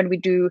we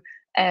do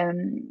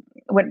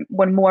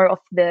when more of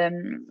the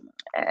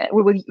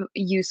we will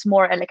use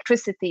more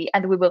electricity,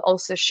 and we will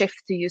also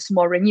shift to use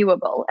more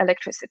renewable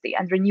electricity.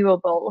 And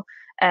renewable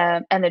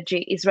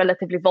energy is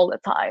relatively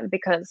volatile,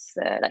 because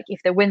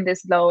if the wind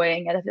is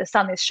blowing and if the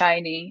sun is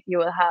shining, you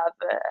will have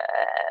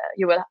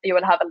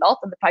a lot,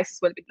 and the prices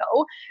will be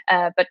low.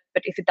 But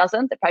if it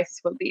doesn't, the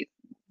prices will be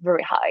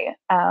very high.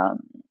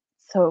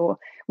 So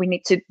we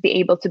need to be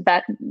able to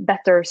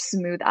better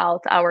smooth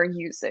out our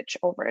usage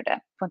over the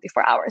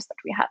 24 hours that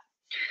we have.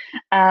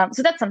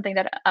 So that's something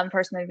that I'm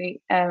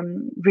personally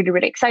really,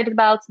 really excited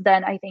about.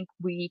 Then I think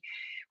we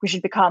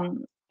should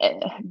become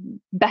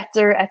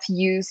better at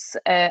use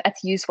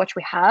what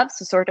we have.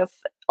 So sort of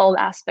all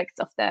aspects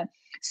of the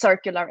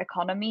circular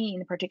economy,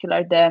 in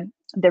particular the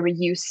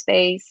reuse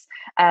space,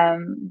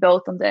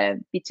 both on the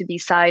B2B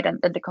side and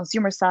the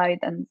consumer side.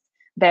 And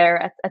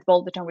there at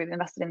Balderton, we've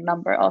invested in a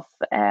number of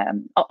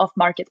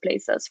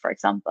marketplaces, for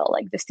example,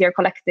 like the Steer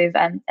Collective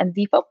and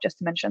Depop, just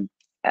to mention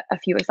a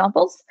few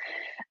examples.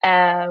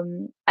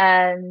 And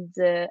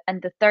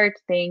the third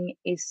thing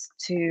is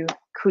to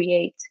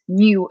create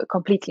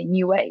completely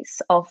new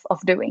ways of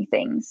doing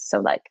things. So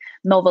like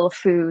novel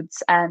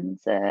foods and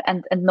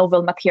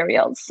novel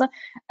materials,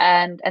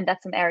 and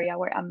that's an area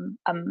where I'm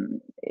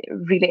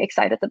really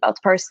excited about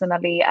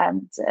personally,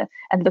 and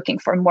looking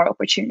for more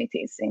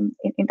opportunities in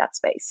that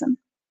space.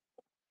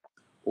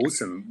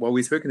 Awesome. Well,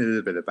 we've spoken a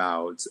little bit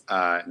about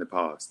in the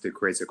past the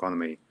creator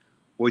economy.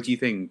 What do you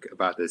think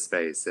about this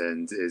space,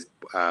 and is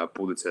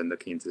Balderton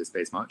looking into this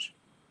space much?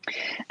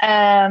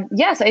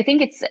 Yes, I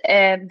think it's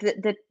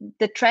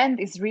the trend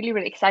is really,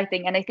 really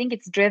exciting, and I think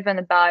it's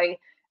driven by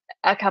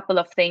a couple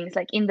of things.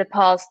 Like in the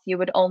past, you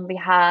would only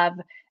have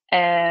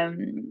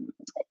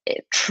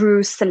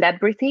true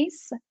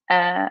celebrities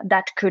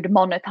that could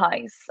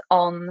monetize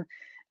on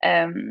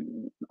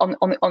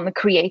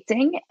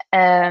creating.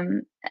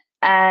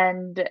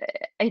 And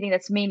I think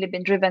that's mainly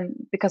been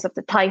driven because of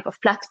the type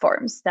of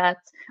platforms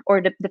or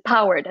the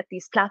power that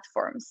these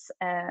platforms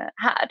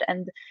had,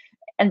 and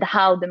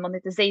how the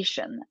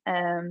monetization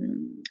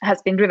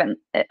has been driven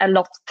a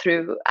lot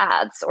through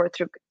ads or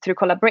through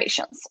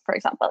collaborations, for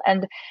example.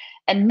 And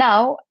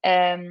now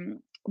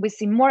we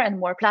see more and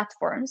more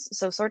platforms.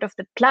 So sort of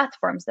the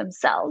platforms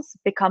themselves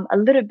become a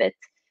little bit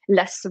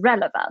less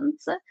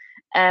relevant.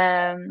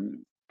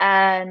 And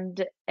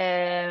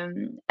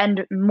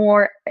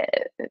more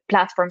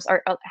platforms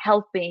are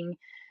helping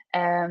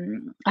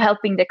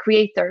the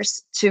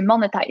creators to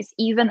monetize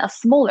even a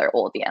smaller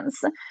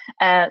audience.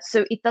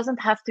 So it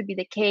doesn't have to be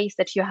the case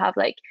that you have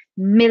like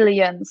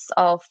millions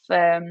of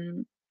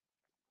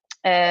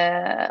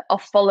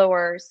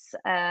followers,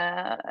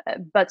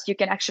 but you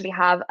can actually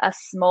have a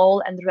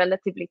small and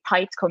relatively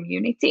tight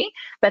community,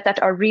 but that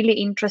are really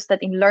interested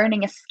in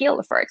learning a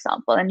skill, for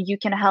example, and you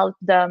can help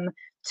them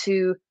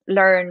to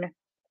learn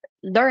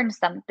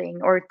something,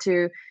 or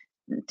to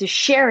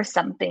share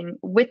something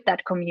with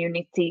that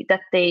community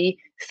that they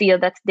feel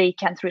that they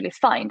can't really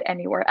find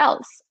anywhere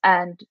else.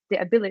 And the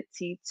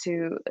ability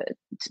to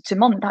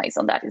monetize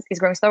on that is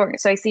growing slower.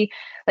 So I see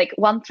like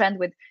one trend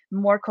with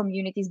more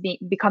communities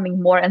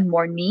becoming more and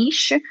more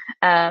niche.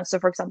 So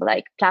for example,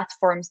 like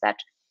platforms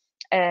that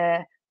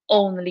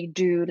only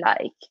do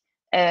like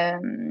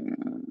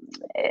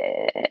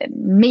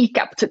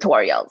makeup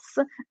tutorials,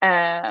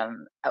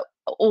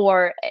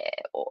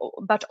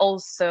 but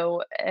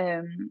also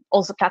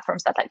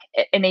platforms that like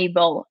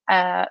enable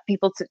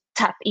people to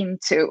tap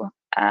into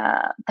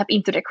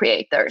the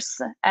creators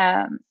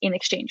in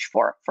exchange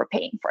for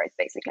paying for it,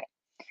 basically.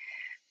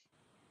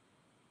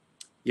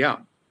 Yeah,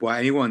 well,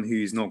 anyone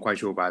who's not quite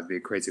sure about the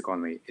creator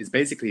economy, is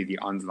basically the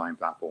underlying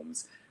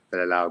platforms that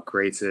allow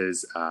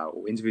creators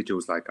or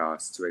individuals like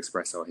us to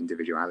express our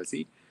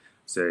individuality.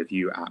 So if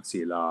you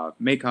absolutely love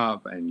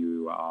makeup and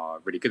you are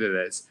really good at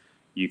it,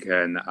 you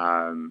can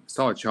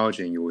start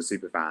charging your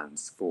super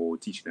fans for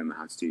teaching them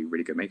how to do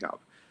really good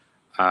makeup.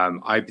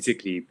 I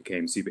particularly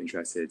became super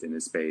interested in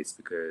this space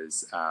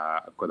because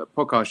I've got a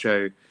podcast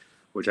show,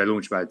 which I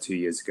launched about 2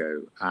 years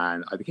ago,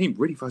 and I became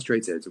really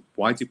frustrated.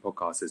 Why do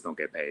podcasters not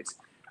get paid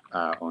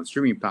on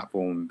streaming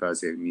platform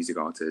versus music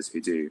artists who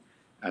do?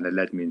 And it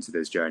led me into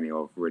this journey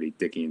of really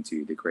digging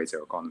into the creator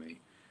economy.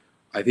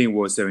 I think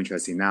what's so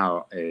interesting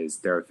now is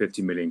there are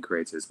 50 million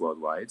creators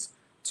worldwide.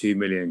 2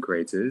 million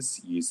creators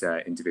use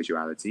their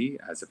individuality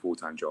as a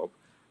full-time job,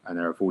 and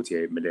there are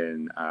 48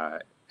 million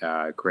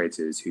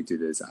creators who do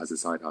this as a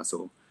side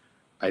hustle.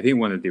 I think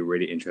one of the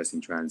really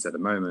interesting trends at the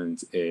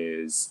moment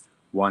is,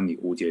 one, the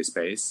audio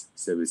space.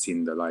 So we've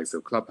seen the likes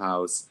of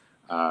Clubhouse,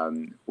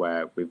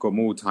 where we've got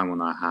more time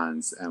on our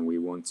hands and we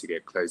want to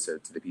get closer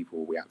to the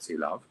people we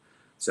absolutely love.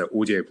 So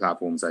audio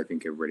platforms, I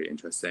think, are really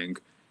interesting.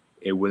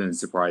 It wouldn't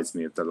surprise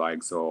me if the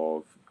likes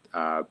of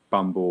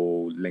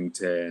Bumble,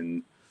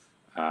 LinkedIn,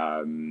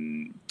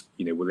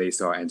 will they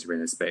start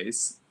entering a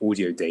space?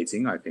 Audio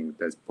dating, I think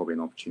there's probably an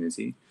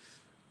opportunity.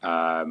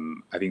 I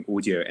think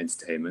audio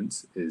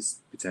entertainment is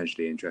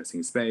potentially an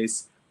interesting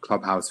space.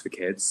 Clubhouse for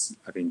kids,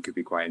 I think, could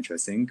be quite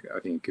interesting. I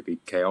think it could be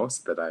chaos,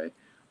 but I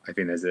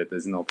think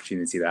there's an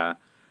opportunity there.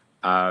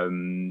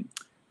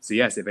 So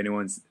yes, if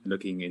anyone's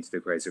looking into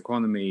the creator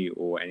economy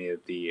or any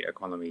of the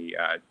economy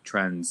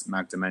trends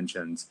Magda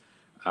mentioned,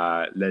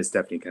 let's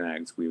definitely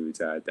connect. We would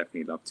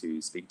definitely love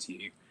to speak to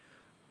you.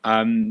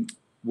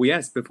 Well,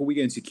 yes, before we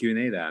go into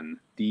Q&A then,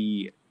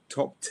 the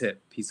top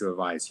tip piece of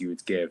advice you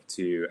would give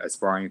to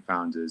aspiring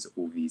founders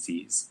or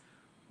VCs,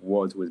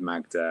 what would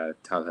Magda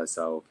tell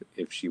herself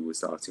if she was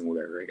starting all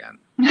over again?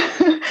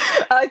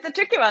 It's a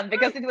tricky one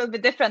because it will be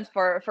different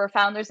for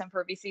founders and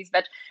for VCs.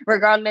 But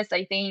regardless,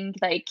 I think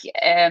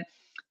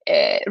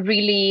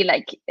really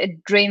like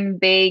dream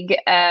big.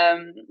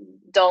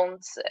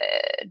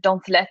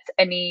 Don't let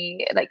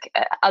any like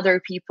other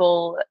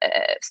people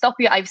stop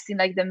you. I've seen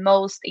like the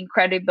most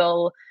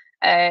incredible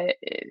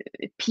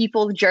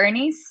people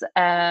journeys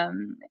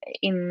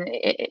in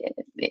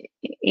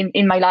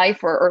my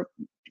life, or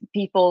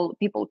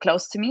people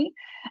close to me,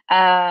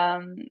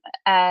 and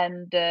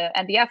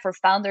yeah, for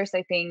founders,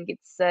 I think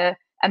it's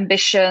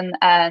ambition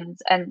and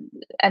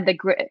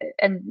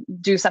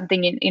do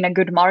something in a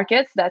good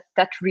market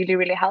that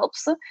really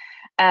helps.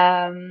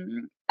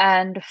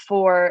 And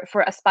for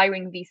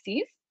aspiring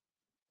VCs,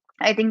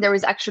 I think there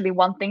is actually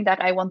one thing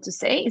that I want to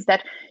say is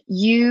that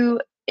you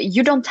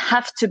don't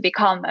have to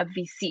become a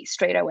VC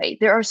straight away.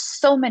 There are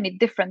so many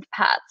different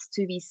paths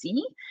to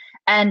VC.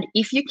 And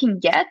if you can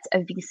get a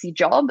VC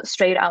job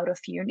straight out of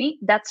uni,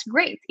 that's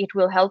great. It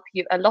will help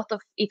you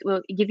it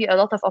will give you a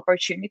lot of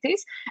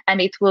opportunities,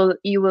 and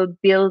you will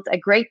build a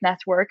great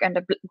network and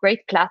a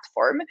great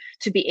platform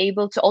to be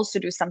able to also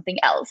do something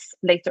else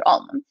later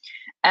on.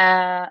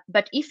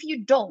 But if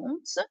you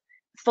don't,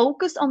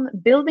 focus on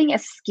building a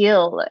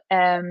skill,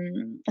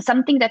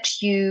 something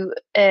that you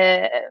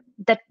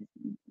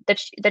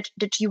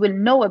that you will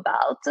know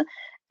about.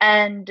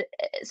 And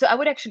so I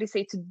would actually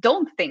say to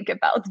don't think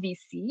about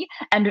VC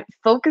and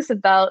focus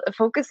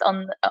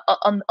on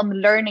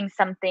learning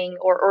something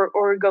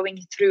or going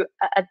through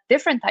a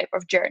different type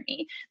of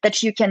journey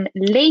that you can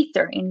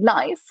later in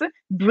life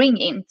bring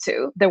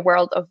into the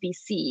world of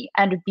VC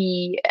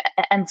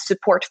and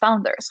support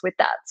founders with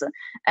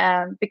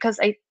that. Because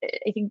I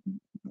think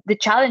the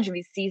challenge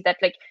we see is that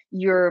like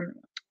you're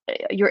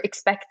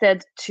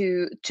expected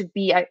to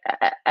be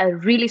a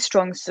really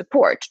strong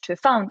support to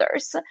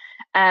founders,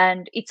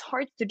 and it's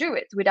hard to do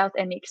it without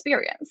any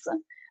experience.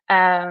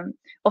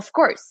 Of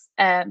course,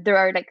 there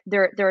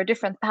are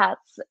different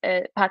paths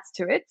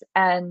to it,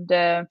 and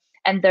there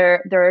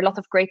are a lot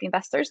of great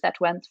investors that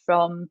went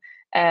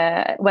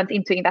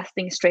into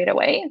investing straight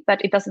away,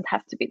 but it doesn't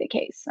have to be the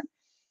case.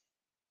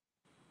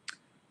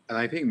 And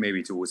I think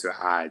maybe to also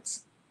add,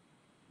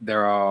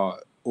 there are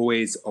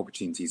always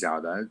opportunities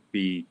out there.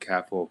 Be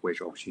careful of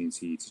which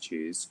opportunity to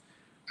choose.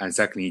 And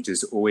secondly,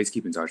 just always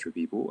keep in touch with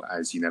people,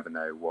 as you never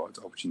know what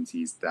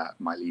opportunities that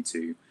might lead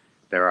to.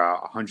 There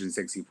are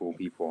 164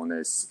 people on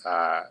this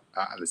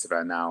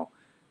event now.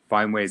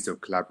 Find ways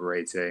of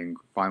collaborating,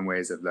 find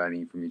ways of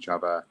learning from each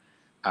other,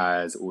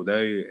 as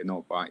although it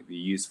not might be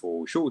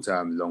useful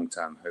short-term,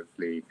 long-term,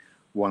 hopefully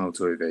one or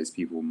two of those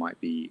people might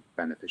be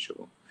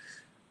beneficial.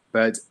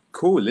 But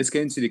cool, let's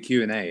get into the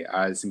Q&A.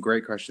 Some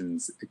great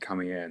questions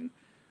coming in.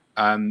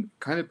 Kind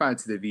of back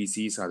to the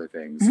VC side of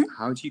things,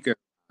 how do you go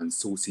around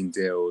sourcing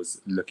deals,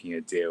 looking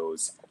at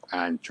deals,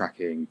 and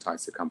tracking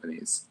types of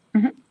companies?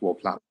 What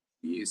platform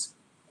do you use?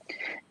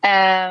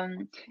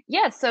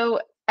 Yeah, so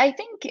I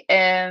think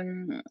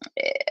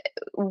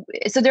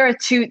so there are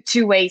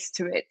two ways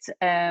to it.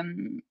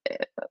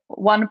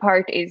 One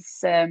part is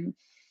when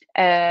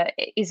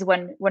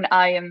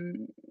I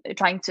am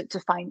trying to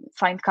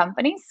find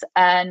companies,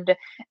 and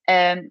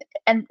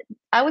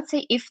I would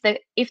say if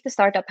the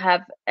startup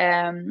have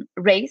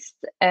raised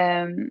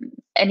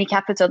any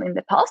capital in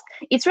the past,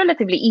 it's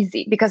relatively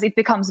easy because it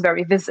becomes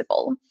very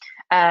visible.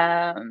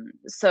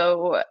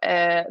 So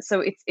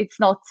it's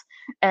not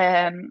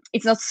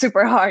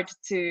super hard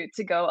to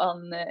go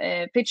on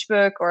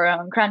PitchBook or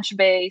on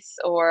Crunchbase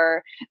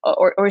or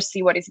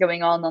see what is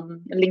going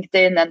on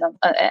LinkedIn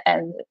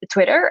and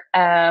Twitter,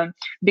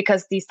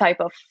 because these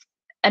type of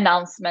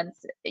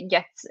announcements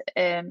get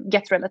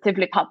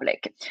relatively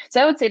public. So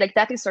I would say like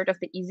that is sort of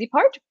the easy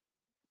part.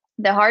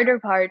 The harder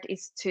part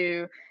is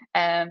to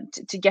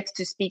get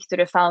to speak to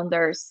the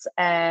founders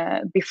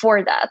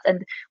before that,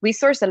 and we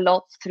source a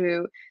lot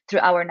through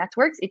our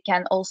networks. It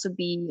can also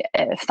be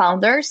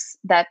founders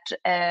that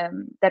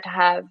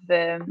have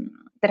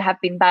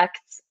been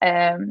backed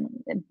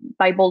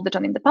by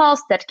Balderton in the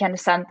past, that can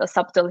send a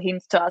subtle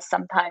hint to us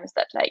sometimes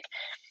that like,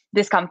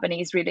 this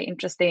company is really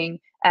interesting.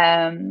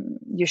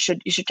 You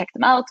should check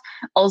them out.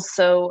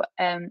 Also,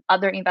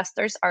 other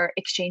investors are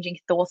exchanging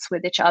thoughts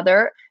with each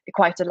other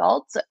quite a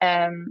lot,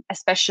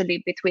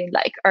 especially between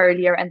like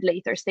earlier and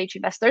later stage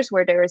investors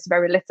where there is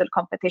very little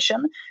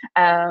competition.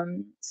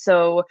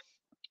 So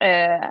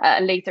a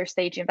later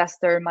stage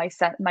investor might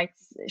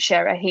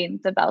share a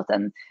hint about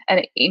an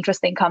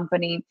interesting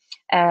company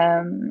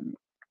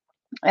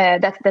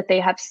that they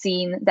have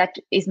seen that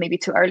is maybe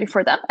too early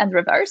for them, and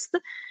reversed.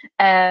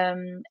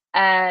 And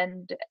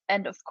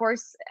of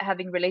course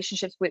having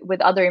relationships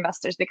with other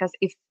investors, because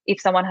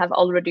if someone have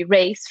already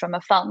raised from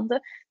a fund,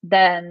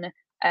 then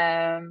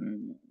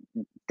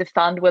the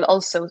fund will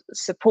also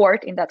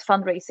support in that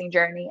fundraising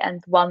journey,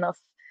 and one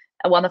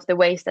of the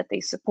ways that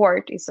they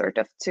support is sort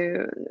of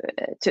to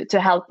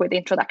help with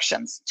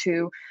introductions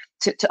to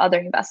other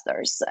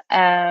investors.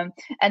 And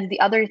the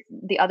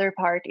other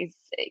part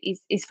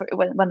is for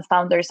when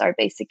founders are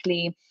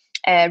basically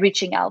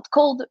reaching out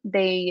cold,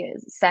 they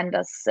send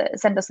us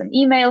an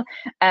email.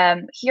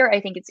 Here,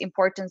 I think it's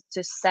important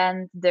to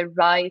send the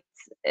right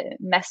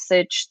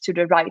message to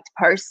the right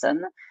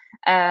person.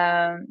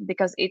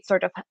 because it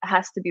sort of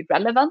has to be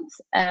relevant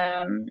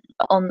on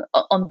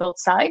both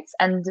sides.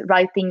 And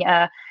writing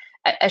a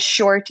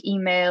short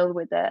email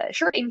with a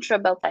short intro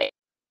about like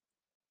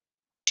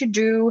to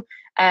do,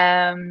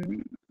 how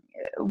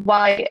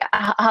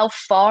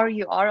far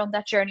you are on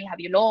that journey. Have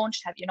you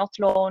launched? Have you not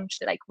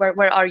launched? Like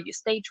where are you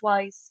stage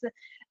wise?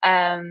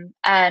 And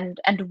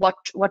what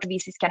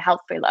VCs can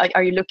help with.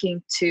 Are you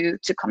looking to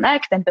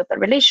connect and build a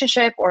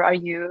relationship, or are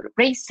you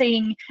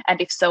racing? And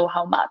if so,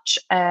 how much?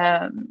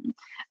 And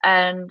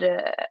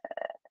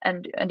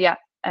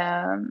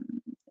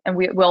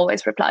we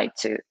always reply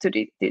to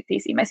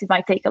these emails. It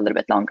might take a little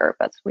bit longer,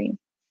 but we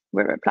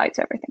reply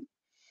to everything.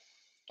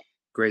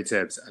 Great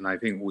tips. And I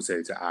think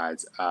also to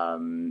add,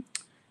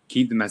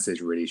 keep the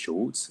message really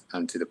short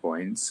and to the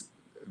point.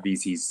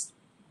 VCs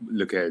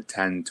look at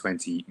 10,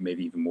 20,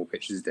 maybe even more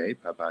pitches a day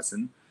per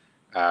person.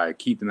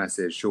 Keep the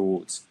message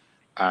short.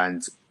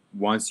 And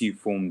once you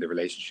form the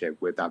relationship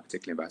with that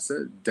particular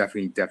investor,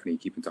 definitely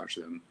keep in touch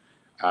with them.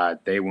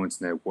 They want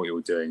to know what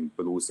you're doing,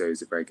 but also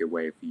it's a very good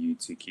way for you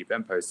to keep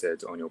them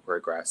posted on your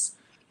progress.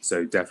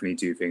 So definitely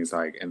do things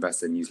like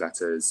investor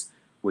newsletters,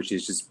 which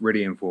is just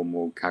really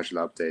informal,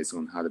 casual updates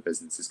on how the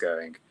business is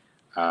going.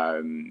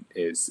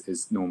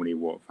 Is normally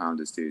what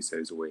founders do. So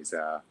it's always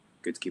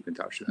good to keep in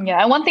touch with them.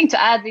 Yeah, and one thing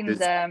to add in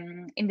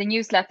the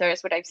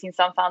newsletters, what I've seen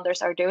some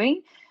founders are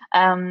doing,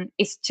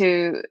 is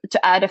to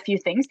add a few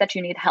things that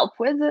you need help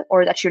with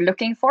or that you're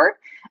looking for,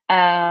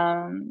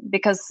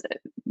 because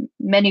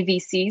many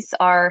VCs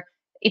are.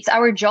 It's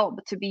our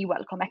job to be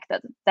well connected.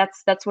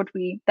 That's what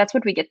we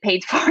get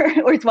paid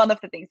for, or it's one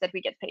of the things that we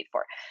get paid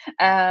for.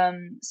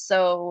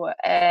 So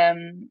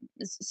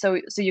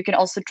you can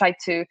also try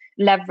to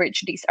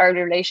leverage these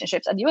early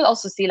relationships, and you will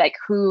also see like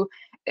who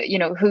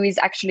is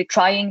actually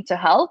trying to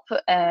help,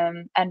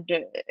 and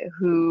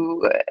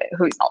who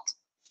is not.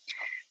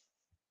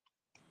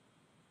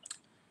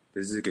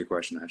 This is a good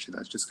question, actually.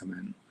 That's just come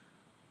in.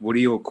 What are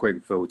your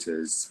quick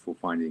filters for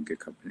finding good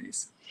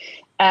companies?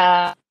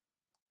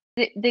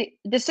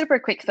 The super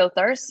quick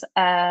filters,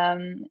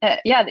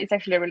 it's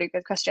actually a really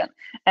good question.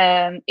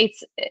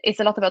 It's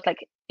a lot about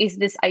like, is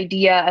this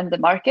idea and the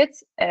market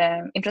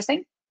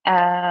interesting?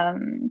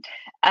 And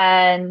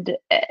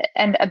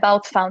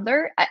about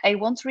founder, I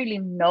won't really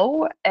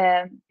know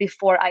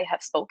before I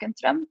have spoken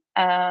to them,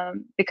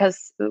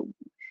 because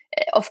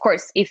of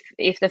course, if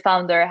the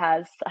founder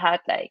has had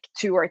like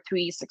 2 or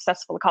 3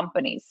 successful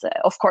companies,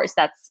 of course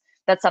that's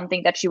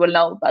something that you will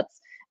know, but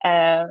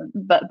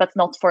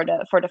not for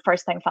the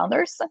first time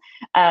founders. So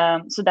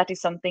that is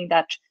something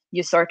that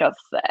you sort of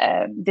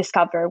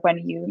discover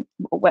when you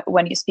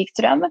speak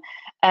to them.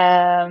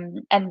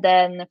 And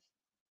then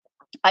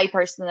I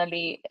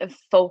personally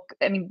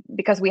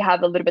because we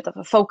have a little bit of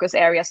a focus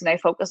area, so I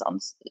focus on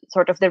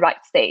sort of the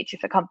right stage.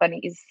 If a company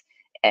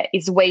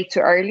is way too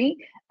early,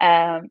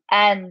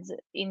 and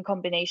in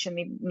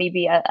combination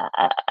maybe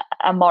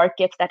a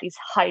market that is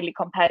highly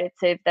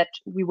competitive that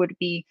we would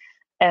be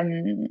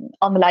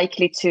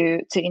unlikely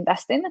to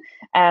invest in,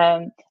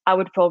 I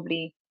would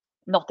probably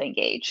not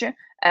engage.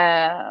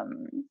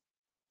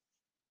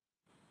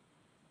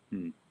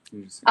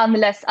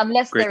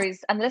 Unless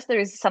there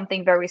is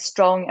something very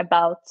strong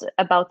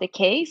about the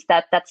case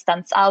that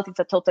stands out. It's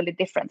a totally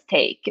different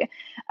take.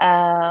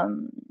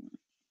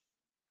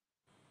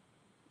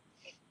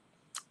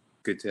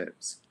 Good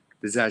tips.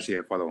 This is actually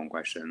a follow-on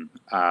question.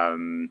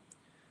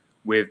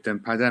 With the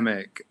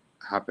pandemic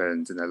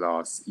happened in the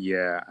last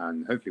year,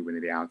 and hopefully we're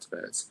nearly out of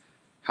it,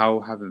 how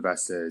have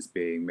investors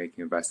been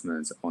making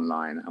investments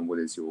online, and what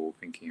is your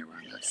thinking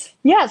around this?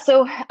 Yeah,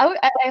 so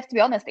I have to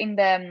be honest, in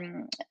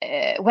the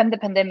when the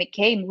pandemic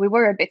came, we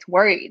were a bit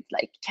worried,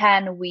 like,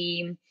 can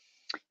we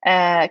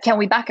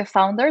back a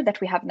founder that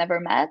we have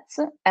never met?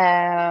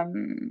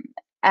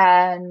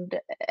 And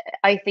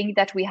I think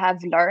that we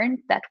have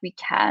learned that we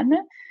can,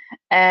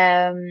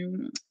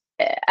 and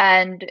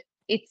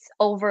it's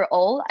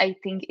overall, I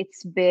think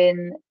it's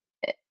been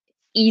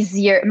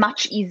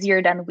much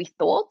easier than we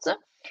thought.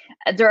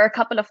 There are a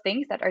couple of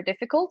things that are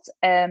difficult.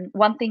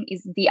 One thing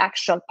is the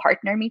actual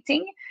partner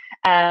meeting.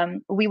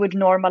 We would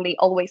normally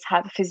always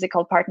have a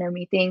physical partner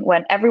meeting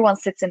when everyone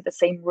sits in the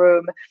same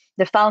room,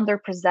 the founder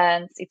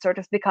presents, it sort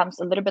of becomes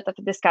a little bit of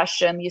a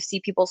discussion. You see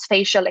people's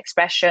facial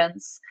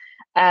expressions.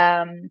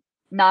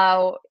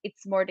 Now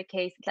it's more the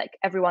case like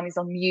everyone is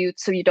on mute,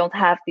 so you don't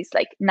have these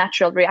like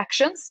natural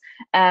reactions,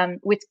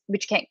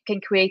 which can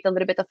create a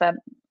little bit of a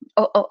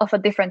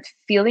different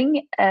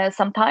feeling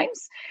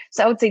sometimes.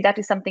 So I would say that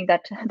is something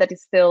that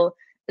is still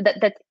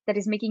that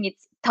is making it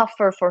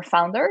tougher for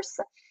founders.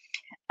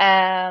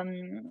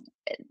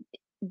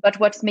 But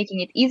what's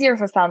making it easier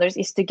for founders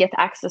is to get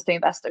access to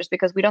investors,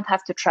 because we don't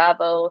have to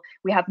travel.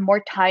 We have more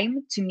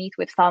time to meet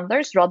with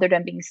founders rather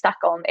than being stuck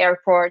on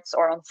airports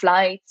or on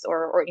flights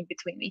or in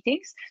between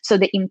meetings. So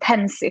the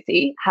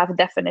intensity have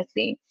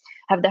definitely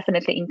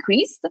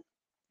increased.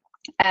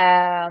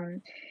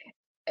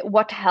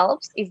 What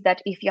helps is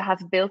that if you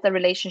have built a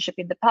relationship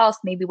in the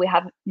past, maybe we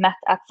have met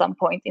at some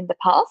point in the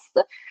past,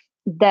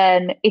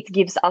 then it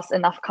gives us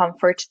enough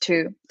comfort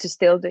to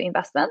still do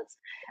investments.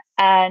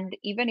 And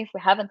even if we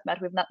haven't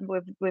met,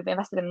 we've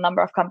invested in a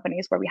number of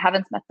companies where we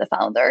haven't met the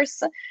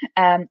founders,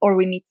 or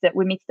we meet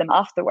them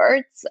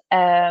afterwards,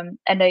 and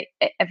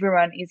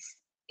everyone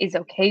is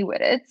okay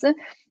with it.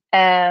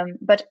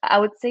 But I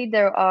would say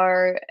there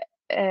are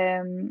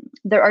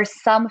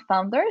some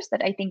founders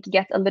that I think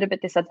get a little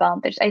bit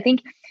disadvantaged. I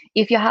think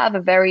if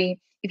you're very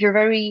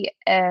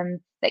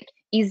like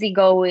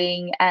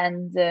easygoing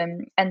and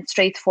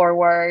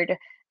straightforward,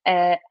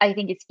 I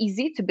think it's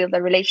easy to build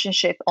a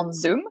relationship on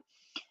Zoom.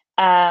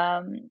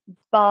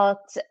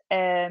 But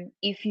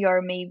if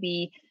you're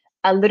maybe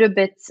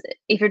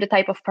if you're the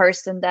type of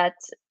person that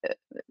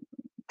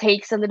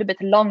takes a little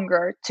bit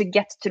longer to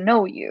get to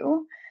know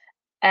you,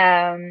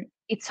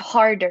 it's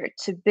harder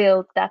to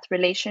build that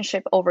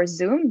relationship over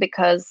Zoom,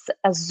 because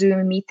a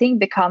Zoom meeting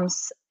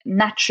becomes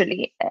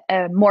naturally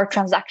more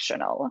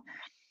transactional.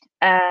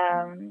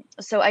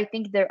 So I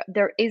think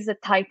there is a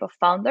type of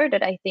founder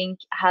that I think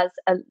has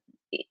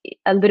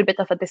a little bit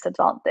of a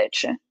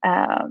disadvantage.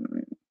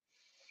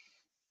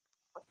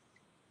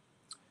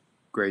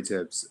 Great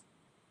tips.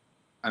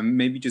 And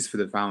maybe just for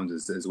the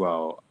founders as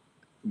well,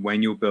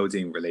 when you're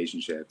building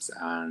relationships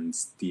and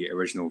the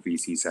original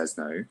VC says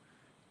no,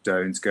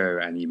 don't go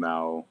and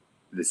email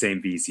the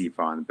same VC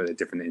fund but a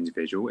different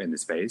individual in the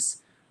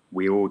space.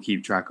 We all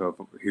keep track of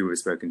who we've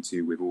spoken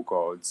to. We've all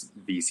got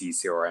VC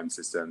CRM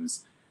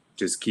systems.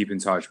 Just keep in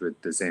touch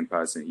with the same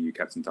person who you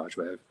kept in touch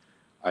with.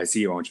 I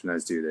see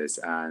entrepreneurs do this,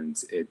 and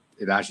it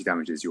actually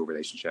damages your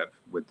relationship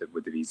with the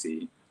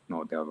VC,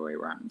 not the other way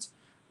around.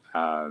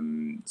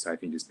 So I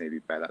think just maybe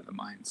bear that in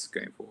mind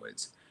going forward.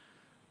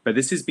 But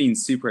this has been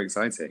super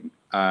exciting.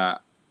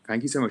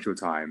 Thank you so much for your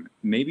time.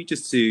 Maybe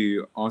just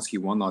to ask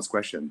you one last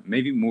question,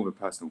 maybe more of a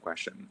personal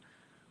question.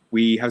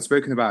 We have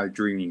spoken about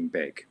dreaming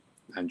big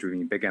and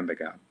dreaming bigger and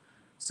bigger.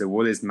 So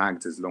what is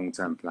Magda's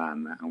long-term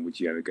plan, and would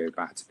you ever go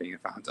back to being a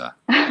founder?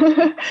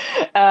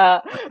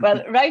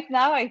 Well, right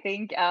now I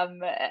think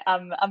I'm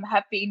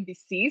happy in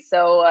VC.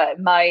 So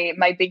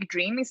my big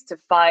dream is to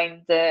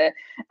find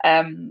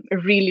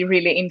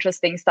really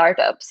interesting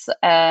startups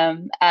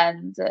and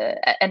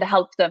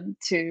help them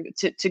to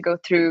go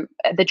through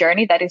the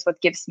journey. That is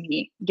what gives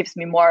me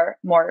more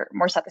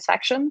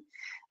satisfaction,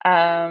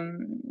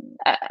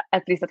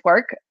 at least at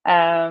work.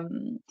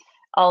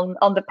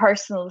 On the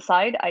personal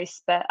side, I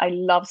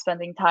love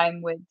spending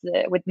time with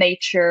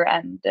nature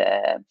and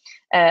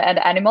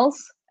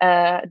animals.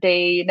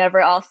 They never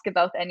ask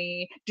about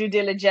any due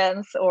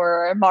diligence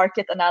or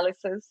market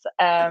analysis.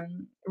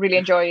 Really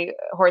enjoy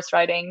horse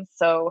riding.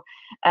 So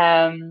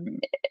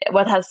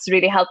what has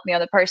really helped me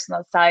on the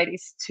personal side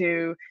is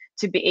to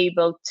be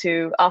able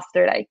to,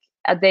 after like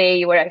a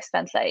day where I've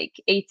spent like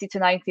 80 to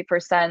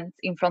 90%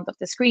 in front of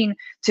the screen,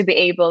 to be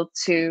able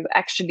to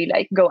actually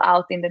like go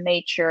out in the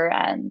nature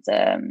and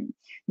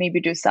maybe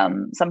do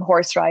some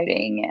horse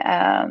riding,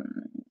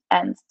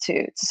 and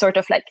to sort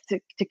of like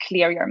to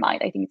clear your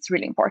mind. I think it's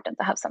really important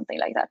to have something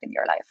like that in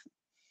your life.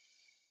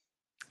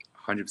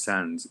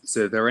 100%.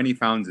 So if there are any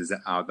founders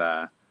out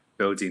there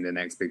building the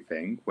next big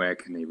thing, where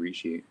can they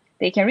reach you?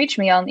 They can reach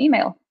me on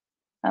email.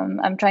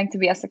 I'm trying to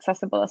be as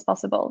accessible as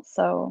possible.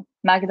 So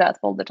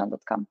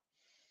Magda@balderton.com.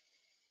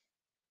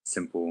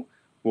 Simple.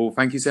 Well,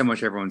 thank you so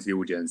much, everyone, to the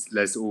audience.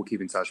 Let's all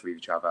keep in touch with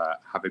each other.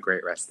 Have a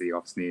great rest of the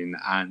afternoon,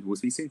 and we'll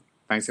see you soon.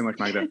 Thanks so much,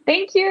 Magda.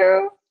 Thank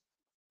you.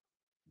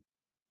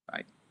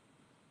 Bye.